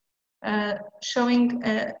symptoms, showing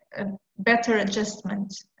a better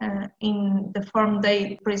adjustment in the form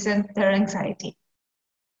they present their anxiety.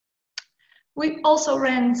 We also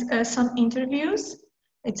ran some interviews.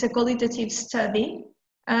 It's a qualitative study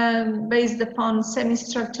based upon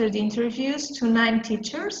semi-structured interviews to 9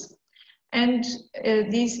 teachers. And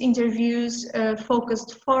these interviews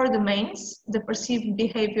focused 4 domains: the perceived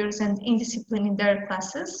behaviors and indiscipline in their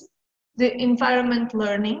classes, the environment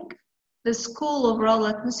learning, the school overall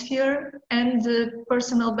atmosphere, and the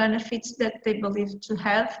personal benefits that they believe to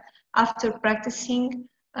have after practicing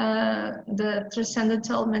the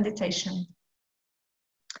Transcendental Meditation.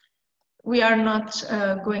 We are not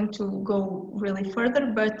going to go really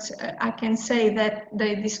further, but I can say that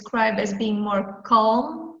they describe as being more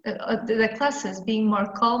calm, the classes being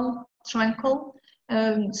more calm, tranquil,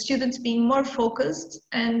 students being more focused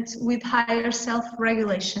and with higher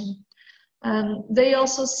self-regulation. They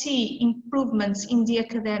also see improvements in the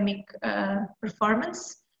academic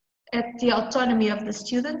performance, at the autonomy of the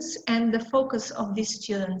students and the focus of these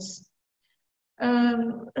students.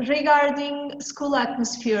 Regarding school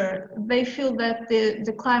atmosphere, they feel that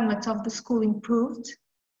the climate of the school improved.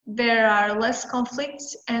 There are less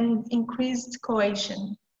conflicts and increased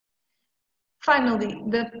cohesion. Finally,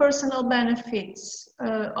 the personal benefits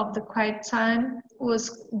of the quiet time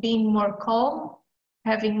was being more calm,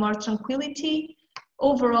 having more tranquility,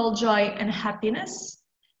 overall joy and happiness,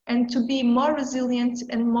 and to be more resilient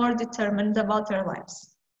and more determined about their lives.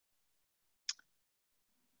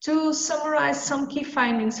 To summarize some key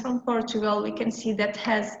findings from Portugal, we can see that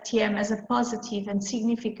TM has a positive and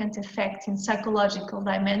significant effect in psychological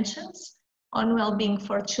dimensions on well-being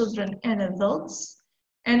for children and adults.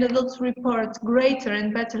 And adults report greater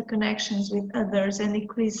and better connections with others and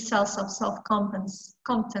increased sense of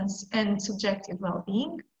self-competence and subjective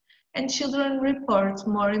well-being. And children report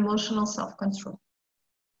more emotional self-control.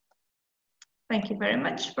 Thank you very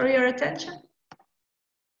much for your attention.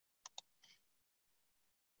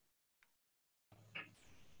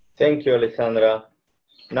 Thank you, Alessandra.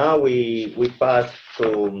 Now we pass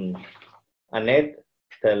to Annette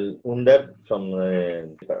Under from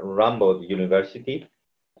Rambo University,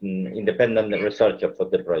 independent researcher for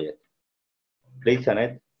the project. Please,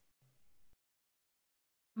 Annette.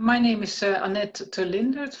 My name is Annette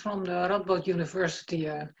Terlindert from the Radboud University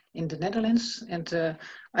in the Netherlands, and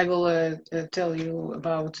I will tell you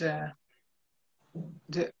about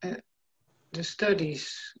the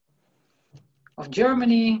studies of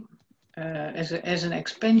Germany as an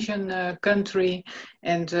expansion country,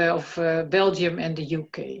 and of Belgium and the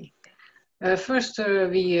UK. First,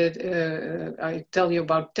 I tell you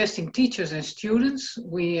about testing teachers and students.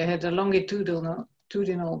 We had a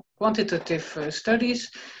longitudinal quantitative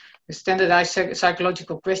studies, standardized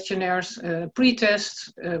psychological questionnaires,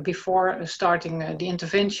 pre-tests before starting the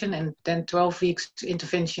intervention, and then 12 weeks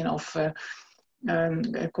intervention of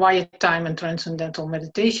quiet time and transcendental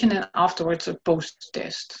meditation, and afterwards a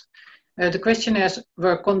post-test. The questionnaires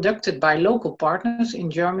were conducted by local partners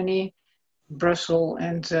in Germany, Brussels,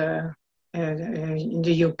 and in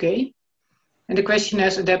the UK. And the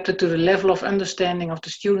questionnaires adapted to the level of understanding of the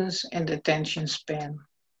students and the attention span.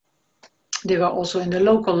 They were also in the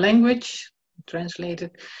local language,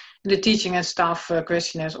 translated. The teaching and staff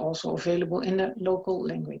questionnaires also available in the local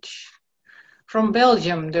language. From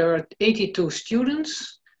Belgium, there are 82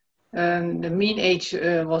 students. The mean age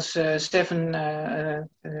was 7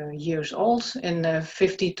 years old, and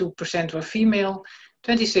 52% were female.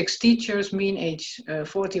 26 teachers, mean age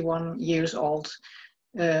 41 years old,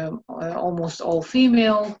 almost all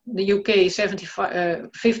female. The UK,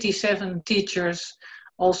 57 teachers,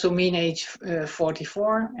 also mean age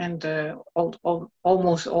 44, and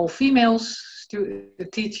almost all females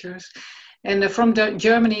teachers. And from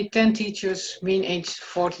Germany, 10 teachers, mean age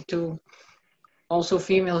 42, also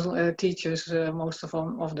female teachers, most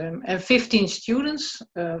of them, and 15 students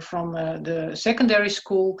from the secondary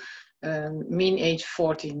school, mean age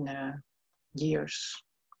 14 years.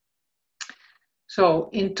 So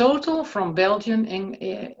in total, from Belgian,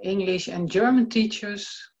 English and German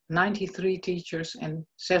teachers, 93 teachers and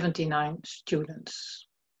 79 students.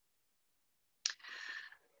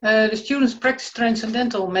 The students practice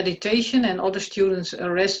transcendental meditation, and other students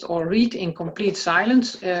rest or read in complete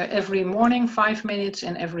silence every morning 5 minutes,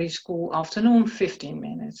 and every school afternoon 15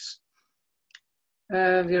 minutes.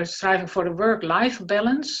 We are striving for the work-life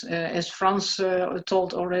balance, as Frans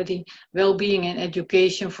told already, well-being and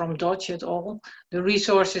education from Dodge et al. The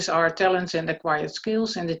resources are talents and acquired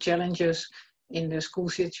skills, and the challenges in the school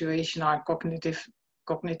situation are cognitive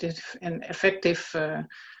and affective.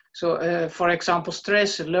 For example,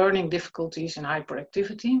 stress, learning difficulties, and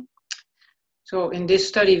hyperactivity. So in this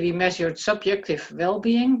study, we measured subjective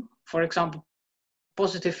well-being, for example,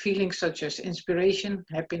 positive feelings such as inspiration,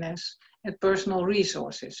 happiness, and personal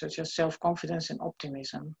resources such as self-confidence and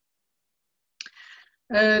optimism.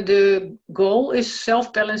 The goal is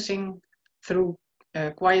self-balancing through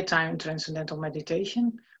quiet time and transcendental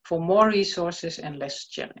meditation for more resources and less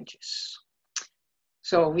challenges.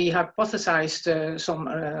 So we hypothesized some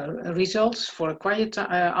results for a quiet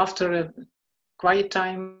after a quiet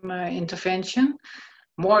time intervention: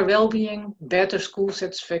 more well-being, better school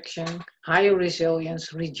satisfaction, higher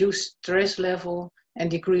resilience, reduced stress level, and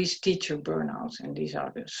decreased teacher burnout. And these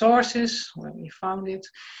are the sources where we found it.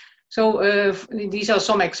 So these are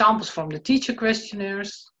some examples from the teacher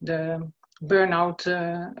questionnaires: the burnout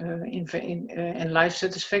and life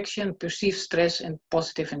satisfaction, perceived stress, and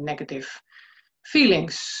positive and negative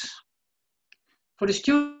feelings. For the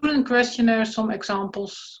student questionnaire, some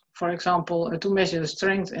examples: for example, to measure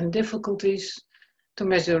strength and difficulties, to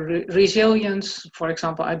measure resilience, for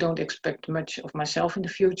example, I don't expect much of myself in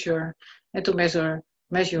the future, and to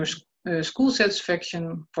measure school satisfaction,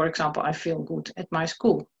 for example, I feel good at my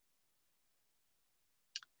school.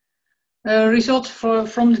 Results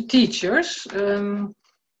from the teachers.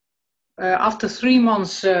 After 3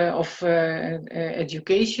 months of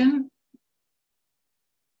education,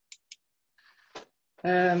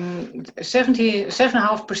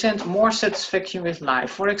 77.5% more satisfaction with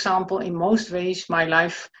life. For example, in most ways, my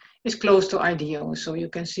life is close to ideal. So you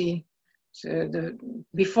can see the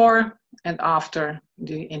before and after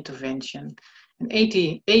the intervention. And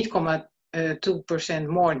 88.2%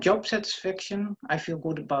 more job satisfaction. I feel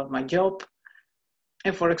good about my job.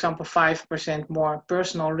 And for example, 5% more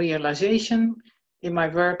personal realization. In my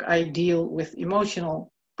work, I deal with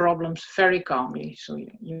emotional problems very calmly. So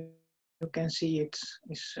you can see it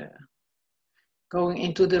is going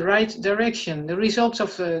into the right direction. The results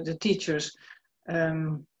of the teachers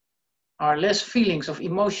are less feelings of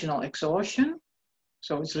emotional exhaustion.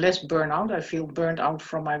 So it's less burnout. I feel burned out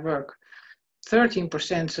from my work.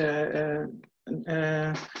 13%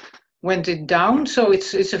 went it down. So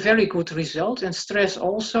it's a very good result. And stress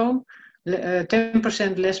also,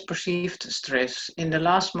 10% less perceived stress. In the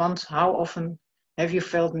last month, how often have you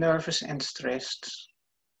felt nervous and stressed,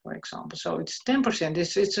 for example? So it's 10%.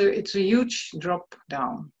 It's a huge drop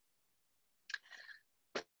down.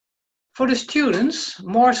 For the students,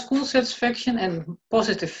 more school satisfaction and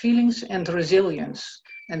positive feelings and resilience,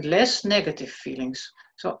 and less negative feelings.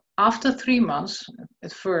 So after 3 months,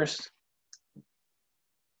 at first,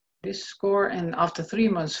 this score, and after 3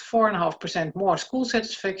 months, 4.5% more school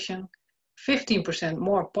satisfaction, 15%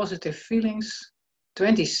 more positive feelings,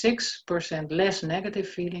 26% less negative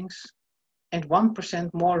feelings, and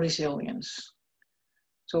 1% more resilience.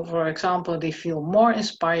 So for example, they feel more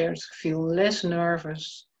inspired, feel less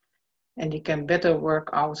nervous, and they can better work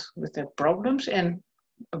out with their problems. And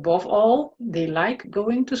above all, they like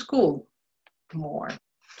going to school more.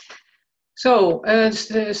 So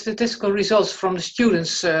the statistical results from the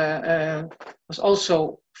students was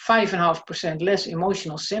also 5.5% less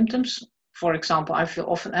emotional symptoms. For example, I feel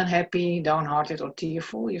often unhappy, downhearted, or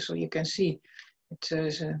tearful. So you can see it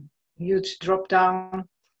is a huge drop down,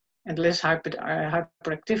 and less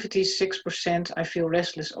hyperactivity, 6%. I feel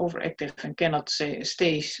restless, overactive, and cannot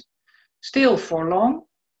stay still for long.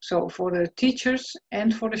 So for the teachers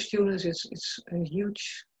and for the students, it's a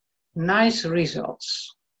huge, nice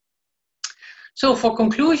results. So for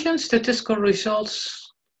conclusion, statistical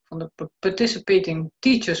results from the participating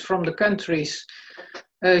teachers from the countries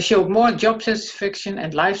showed more job satisfaction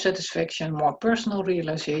and life satisfaction, more personal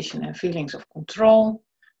realization and feelings of control,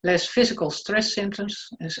 less physical stress symptoms.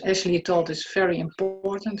 As Ashley told, it's very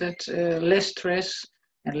important that less stress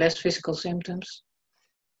and less physical symptoms.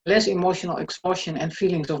 Less emotional exhaustion and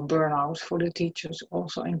feelings of burnout for the teachers,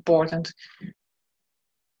 also important.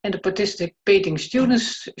 And the participating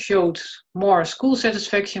students showed more school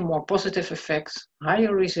satisfaction, more positive effects,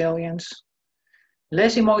 higher resilience,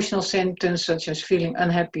 less emotional symptoms such as feeling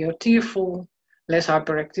unhappy or tearful, less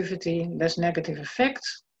hyperactivity, less negative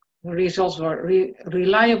effects. The results were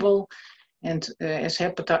reliable and as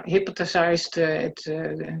hypothesized,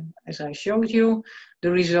 as I showed you, the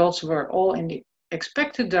results were all in the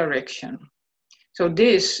expected direction. So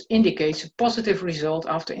this indicates a positive result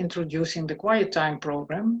after introducing the Quiet Time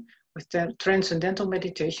program with the Transcendental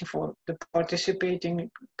Meditation for the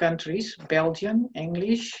participating countries, Belgium,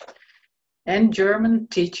 English, and German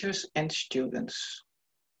teachers and students.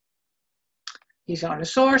 These are the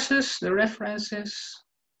sources, the references.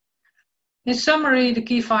 In summary, the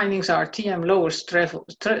key findings are TM lowers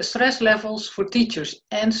stress levels for teachers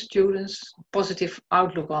and students, positive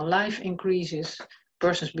outlook on life increases,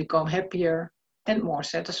 persons become happier and more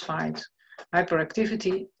satisfied,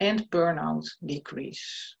 hyperactivity and burnout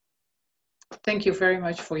decrease. Thank you very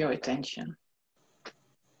much for your attention.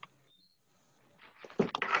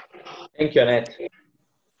 Thank you, Annette.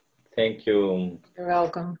 Thank you. You're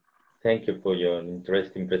welcome. Thank you for your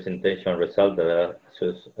interesting presentation result that are,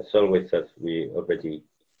 as always, as we already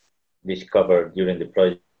discovered during the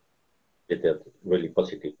project, that's really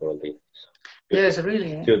positive for all the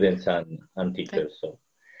students and teachers. So.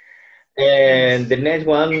 And the next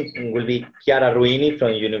one will be Chiara Ruini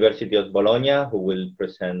from University of Bologna, who will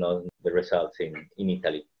present on the results in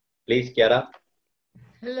Italy. Please, Chiara.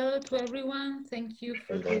 Hello to everyone. Thank you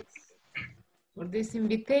for this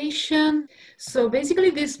invitation. So basically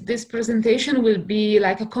this presentation will be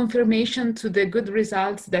like a confirmation to the good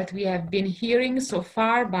results that we have been hearing so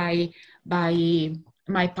far by my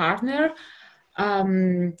partner.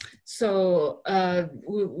 In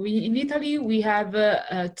Italy, we have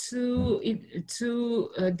two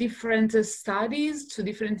different studies, two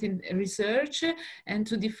different research, and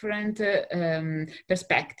two different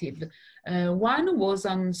perspectives. One was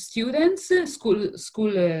on students, elementary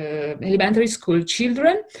school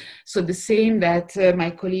children, so the same that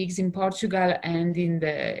my colleagues in Portugal and in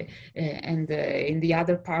the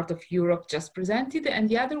other part of Europe just presented, and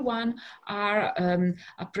the other one are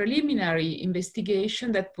a preliminary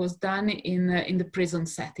investigation that was done in the prison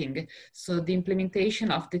setting. So the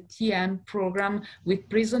implementation of the TM program with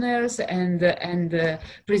prisoners and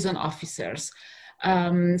prison officers.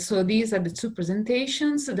 So these are the two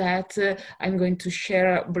presentations that I'm going to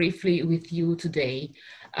share briefly with you today.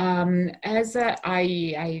 As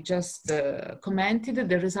I just commented,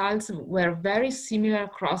 the results were very similar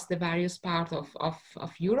across the various parts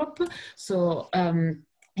of Europe. So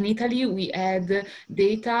in Italy, we had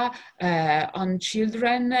data on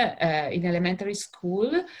children in elementary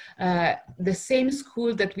school, the same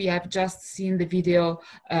school that we have just seen the video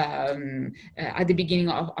at the beginning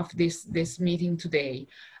of this meeting today.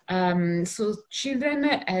 So children,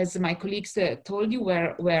 as my colleagues told you,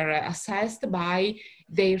 were assessed by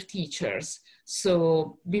their teachers.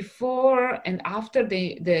 So before and after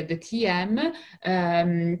the TM,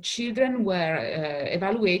 children were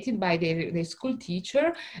evaluated by their school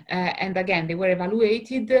teacher. And again, they were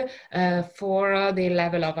evaluated for their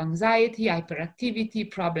level of anxiety, hyperactivity,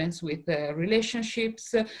 problems with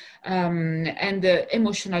relationships, and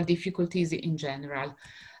emotional difficulties in general.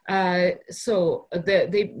 So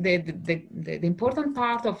the important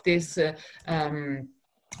part of this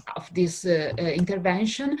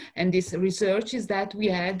intervention and this research is that we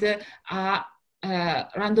had a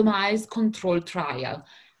randomized control trial,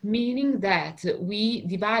 meaning that we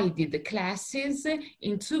divided the classes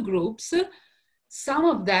in two groups. Some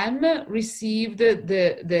of them received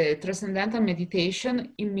the Transcendental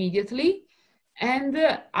Meditation immediately, and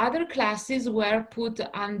other classes were put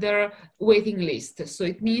under waiting list. So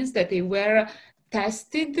it means that they were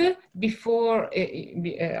tested before,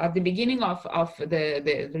 at the beginning of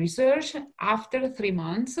the research, after 3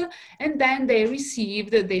 months, and then they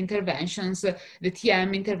received the interventions, the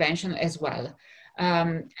TM intervention as well.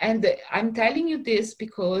 And I'm telling you this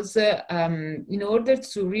because in order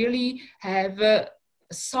to really have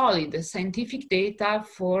solid scientific data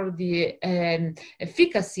for the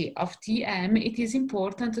efficacy of TM, it is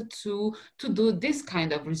important to do this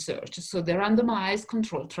kind of research. So the randomized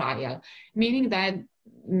control trial, meaning that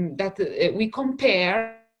we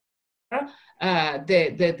compare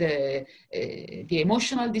the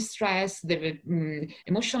emotional distress, the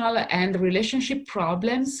emotional and relationship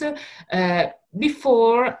problems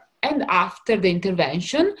before and after the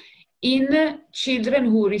intervention, in children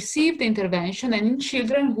who received the intervention and in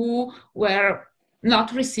children who were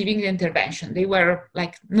not receiving the intervention. They were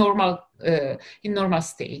like normal, in normal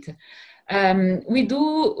state. We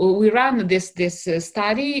run this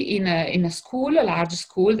study in a school, a large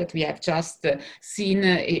school that we have just seen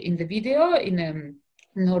in the video in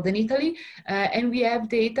northern Italy, and we have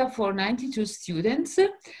data for 92 students,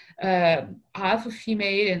 half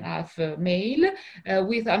female and half male,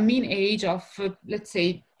 with a mean age of, let's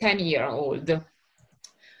say, 10-year-old.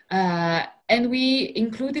 And we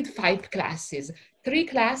included 5 classes. 3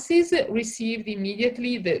 classes received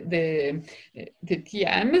immediately the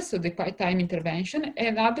TM, so the quiet time intervention,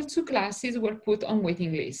 and other 2 classes were put on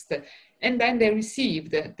waiting list. And then they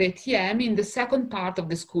received the TM in the second part of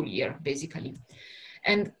the school year, basically.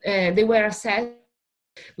 And they were assessed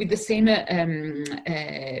with the same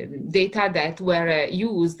data that were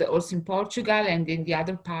used also in Portugal and in the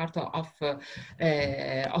other part of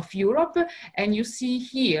Europe. And you see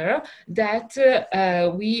here that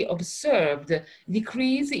we observed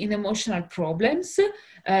decrease in emotional problems,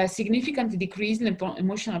 significant decrease in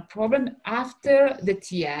emotional problem after the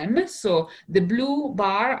TM. So the blue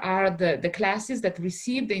bar are the classes that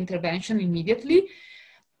received the intervention immediately,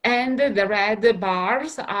 and the red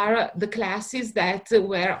bars are the classes that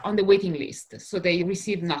were on the waiting list. So they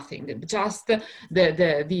received nothing, just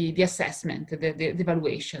the assessment, the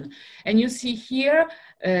evaluation. And you see here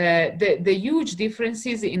the huge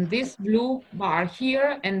differences in this blue bar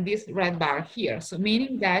here and this red bar here. So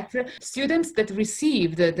meaning that students that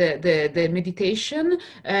received the meditation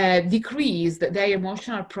decreased their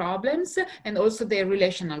emotional problems and also their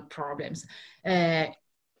relational problems. And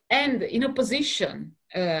in opposition,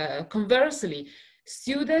 conversely,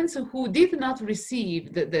 students who did not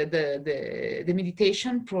receive the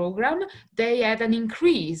meditation program, they had an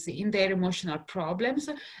increase in their emotional problems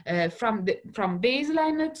from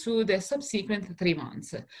baseline to the subsequent 3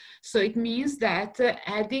 months. So it means that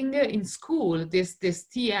adding in school this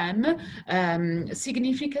TM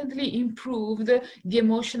significantly improved the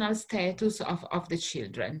emotional status of the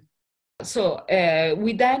children. So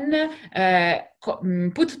we then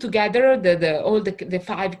put together all the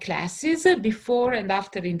 5 classes before and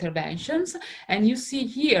after interventions, and you see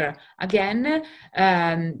here again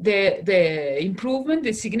the improvement,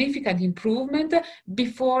 the significant improvement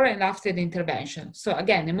before and after the intervention. So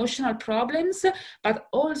again, emotional problems, but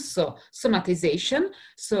also somatization.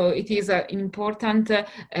 So it is an important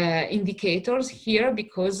indicators here,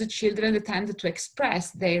 because children tend to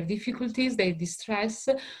express their difficulties, their distress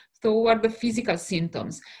toward the physical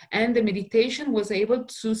symptoms, and the meditation was able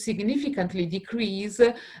to significantly decrease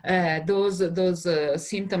those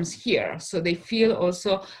symptoms here. So they feel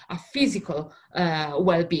also a physical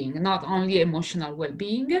well-being, not only emotional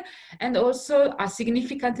well-being, and also a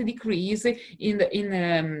significant decrease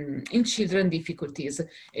in children difficulties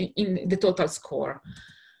in the total score.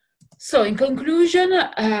 So in conclusion,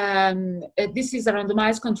 this is a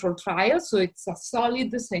randomized controlled trial, so it's a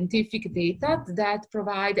solid scientific data that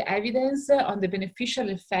provide evidence on the beneficial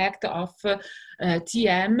effect of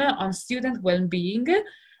TM on student well-being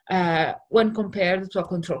when compared to a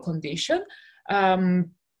control condition. And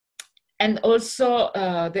also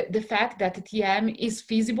the fact that TM is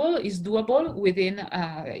feasible, is doable within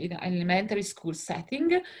an elementary school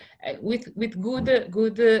setting with good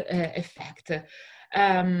effect.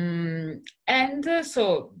 This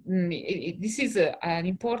is an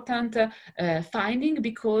important finding,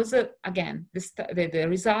 because again the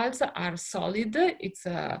results are solid. It's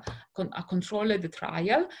a controlled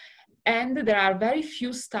trial, and there are very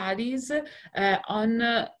few studies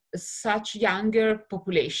on such younger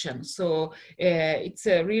population. So it's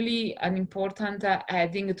really an important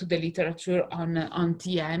adding to the literature on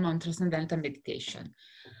TM, on transcendental meditation.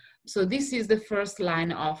 So this is the first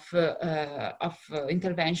line of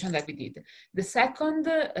intervention that we did. The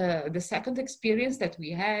second experience that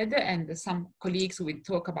we had, and some colleagues will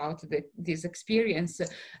talk about this experience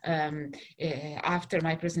after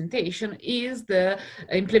my presentation, is the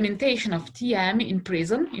implementation of TM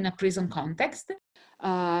in a prison context.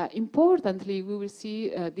 Importantly, we will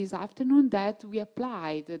see this afternoon that we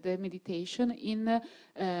applied the meditation in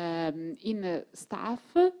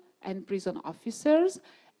staff and prison officers,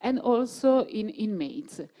 and also in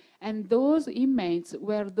inmates. And those inmates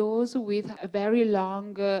were those with a very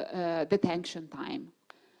long detention time.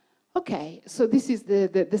 Okay, so this is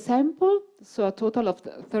the sample. So a total of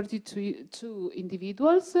 32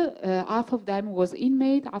 individuals. Half of them was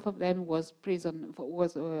inmate, half of them was prison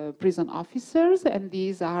officers, and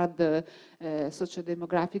these are the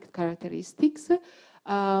socio-demographic characteristics.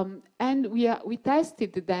 And we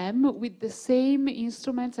tested them with the same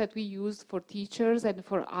instruments that we used for teachers and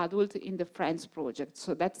for adults in the Friends project.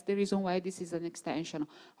 So that's the reason why this is an extension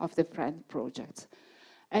of the Friends project.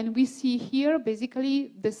 And we see here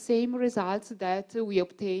basically the same results that we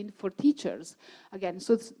obtained for teachers. Again,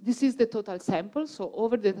 so this is the total sample. So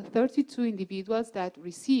over the 32 individuals that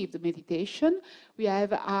received meditation, we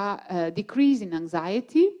have a decrease in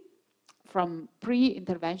anxiety from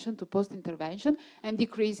pre-intervention to post-intervention, and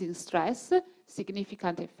decrease in stress,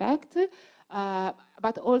 significant effect,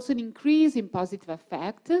 but also an increase in positive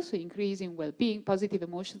affect, so increase in well-being, positive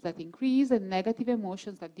emotions that increase, and negative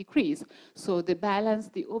emotions that decrease. So the balance,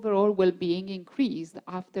 the overall well-being increased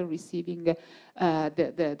after receiving the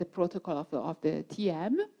protocol of the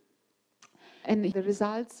TM. And the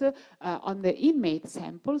results on the inmate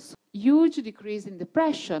samples, huge decrease in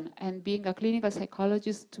depression. And being a clinical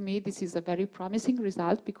psychologist, to me, this is a very promising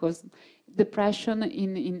result, because depression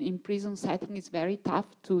in prison setting is very tough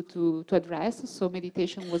to address. So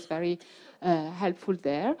meditation was very helpful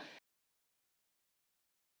there.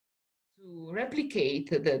 To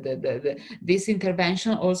replicate this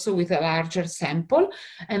intervention also with a larger sample,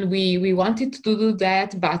 and we wanted to do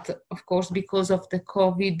that, but of course because of the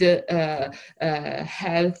COVID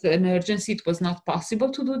health emergency it was not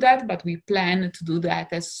possible to do that, but we plan to do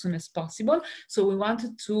that as soon as possible. So we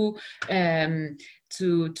wanted to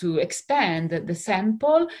expand the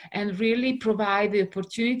sample and really provide the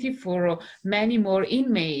opportunity for many more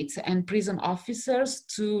inmates and prison officers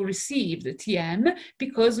to receive the TM,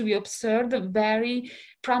 because we observed very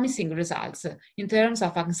promising results in terms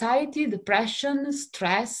of anxiety, depression,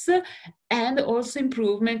 stress, and also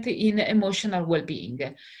improvement in emotional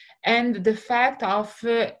well-being. And the fact of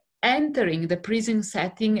entering the prison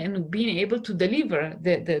setting and being able to deliver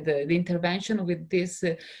the intervention with this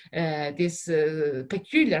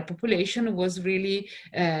peculiar population was really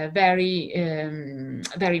very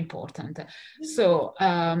important. So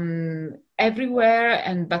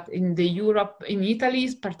everywhere, but in the Europe, in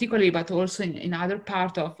Italy particularly, but also in other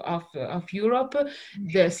parts of Europe,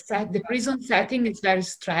 the prison setting is very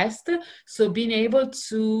stressed. So being able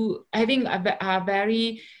to having a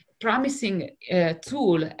very promising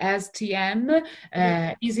tool as TM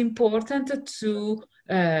is important to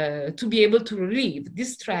be able to relieve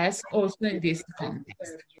this stress also in this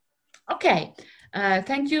context. Okay,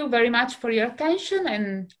 thank you very much for your attention,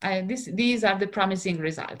 and these are the promising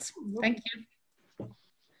results. Thank you.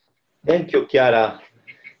 Thank you, Chiara.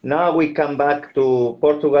 Now we come back to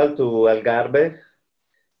Portugal, to Algarve,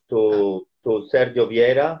 to Sergio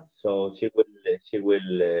Vieira. So she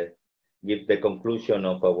will give the conclusion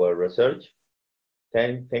of our research.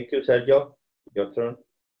 Thank you, Sergio. Your turn.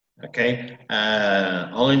 Okay.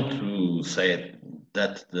 Only to say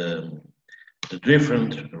that the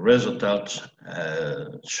different results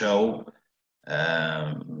show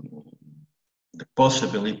the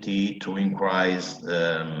possibility to increase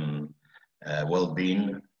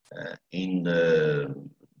well-being in the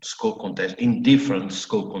school context, in different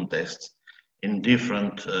school contexts, in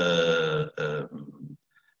different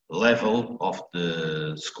level of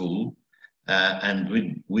the school, and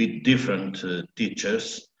with different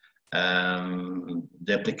teachers. The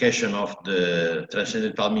application of the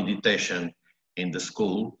Transcendental Meditation in the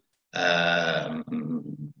school,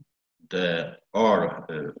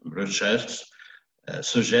 research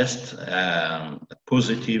suggests a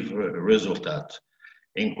positive result,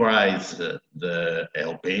 increase the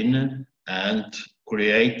well-being and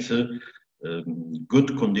create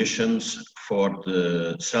good conditions for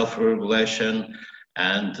the self-regulation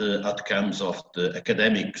and outcomes of the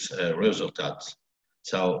academics results.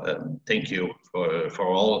 So thank you for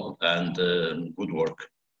all, and good work.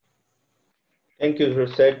 Thank you,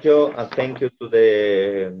 Sergio, and thank you to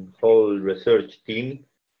the whole research team.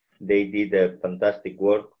 They did a fantastic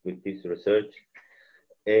work with this research.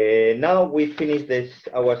 Now we finish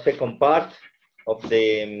our second part of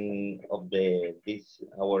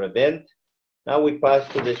our event. Now we pass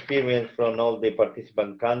to the experience from all the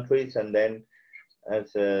participant countries, and then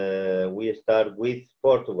as we start with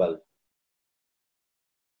Portugal.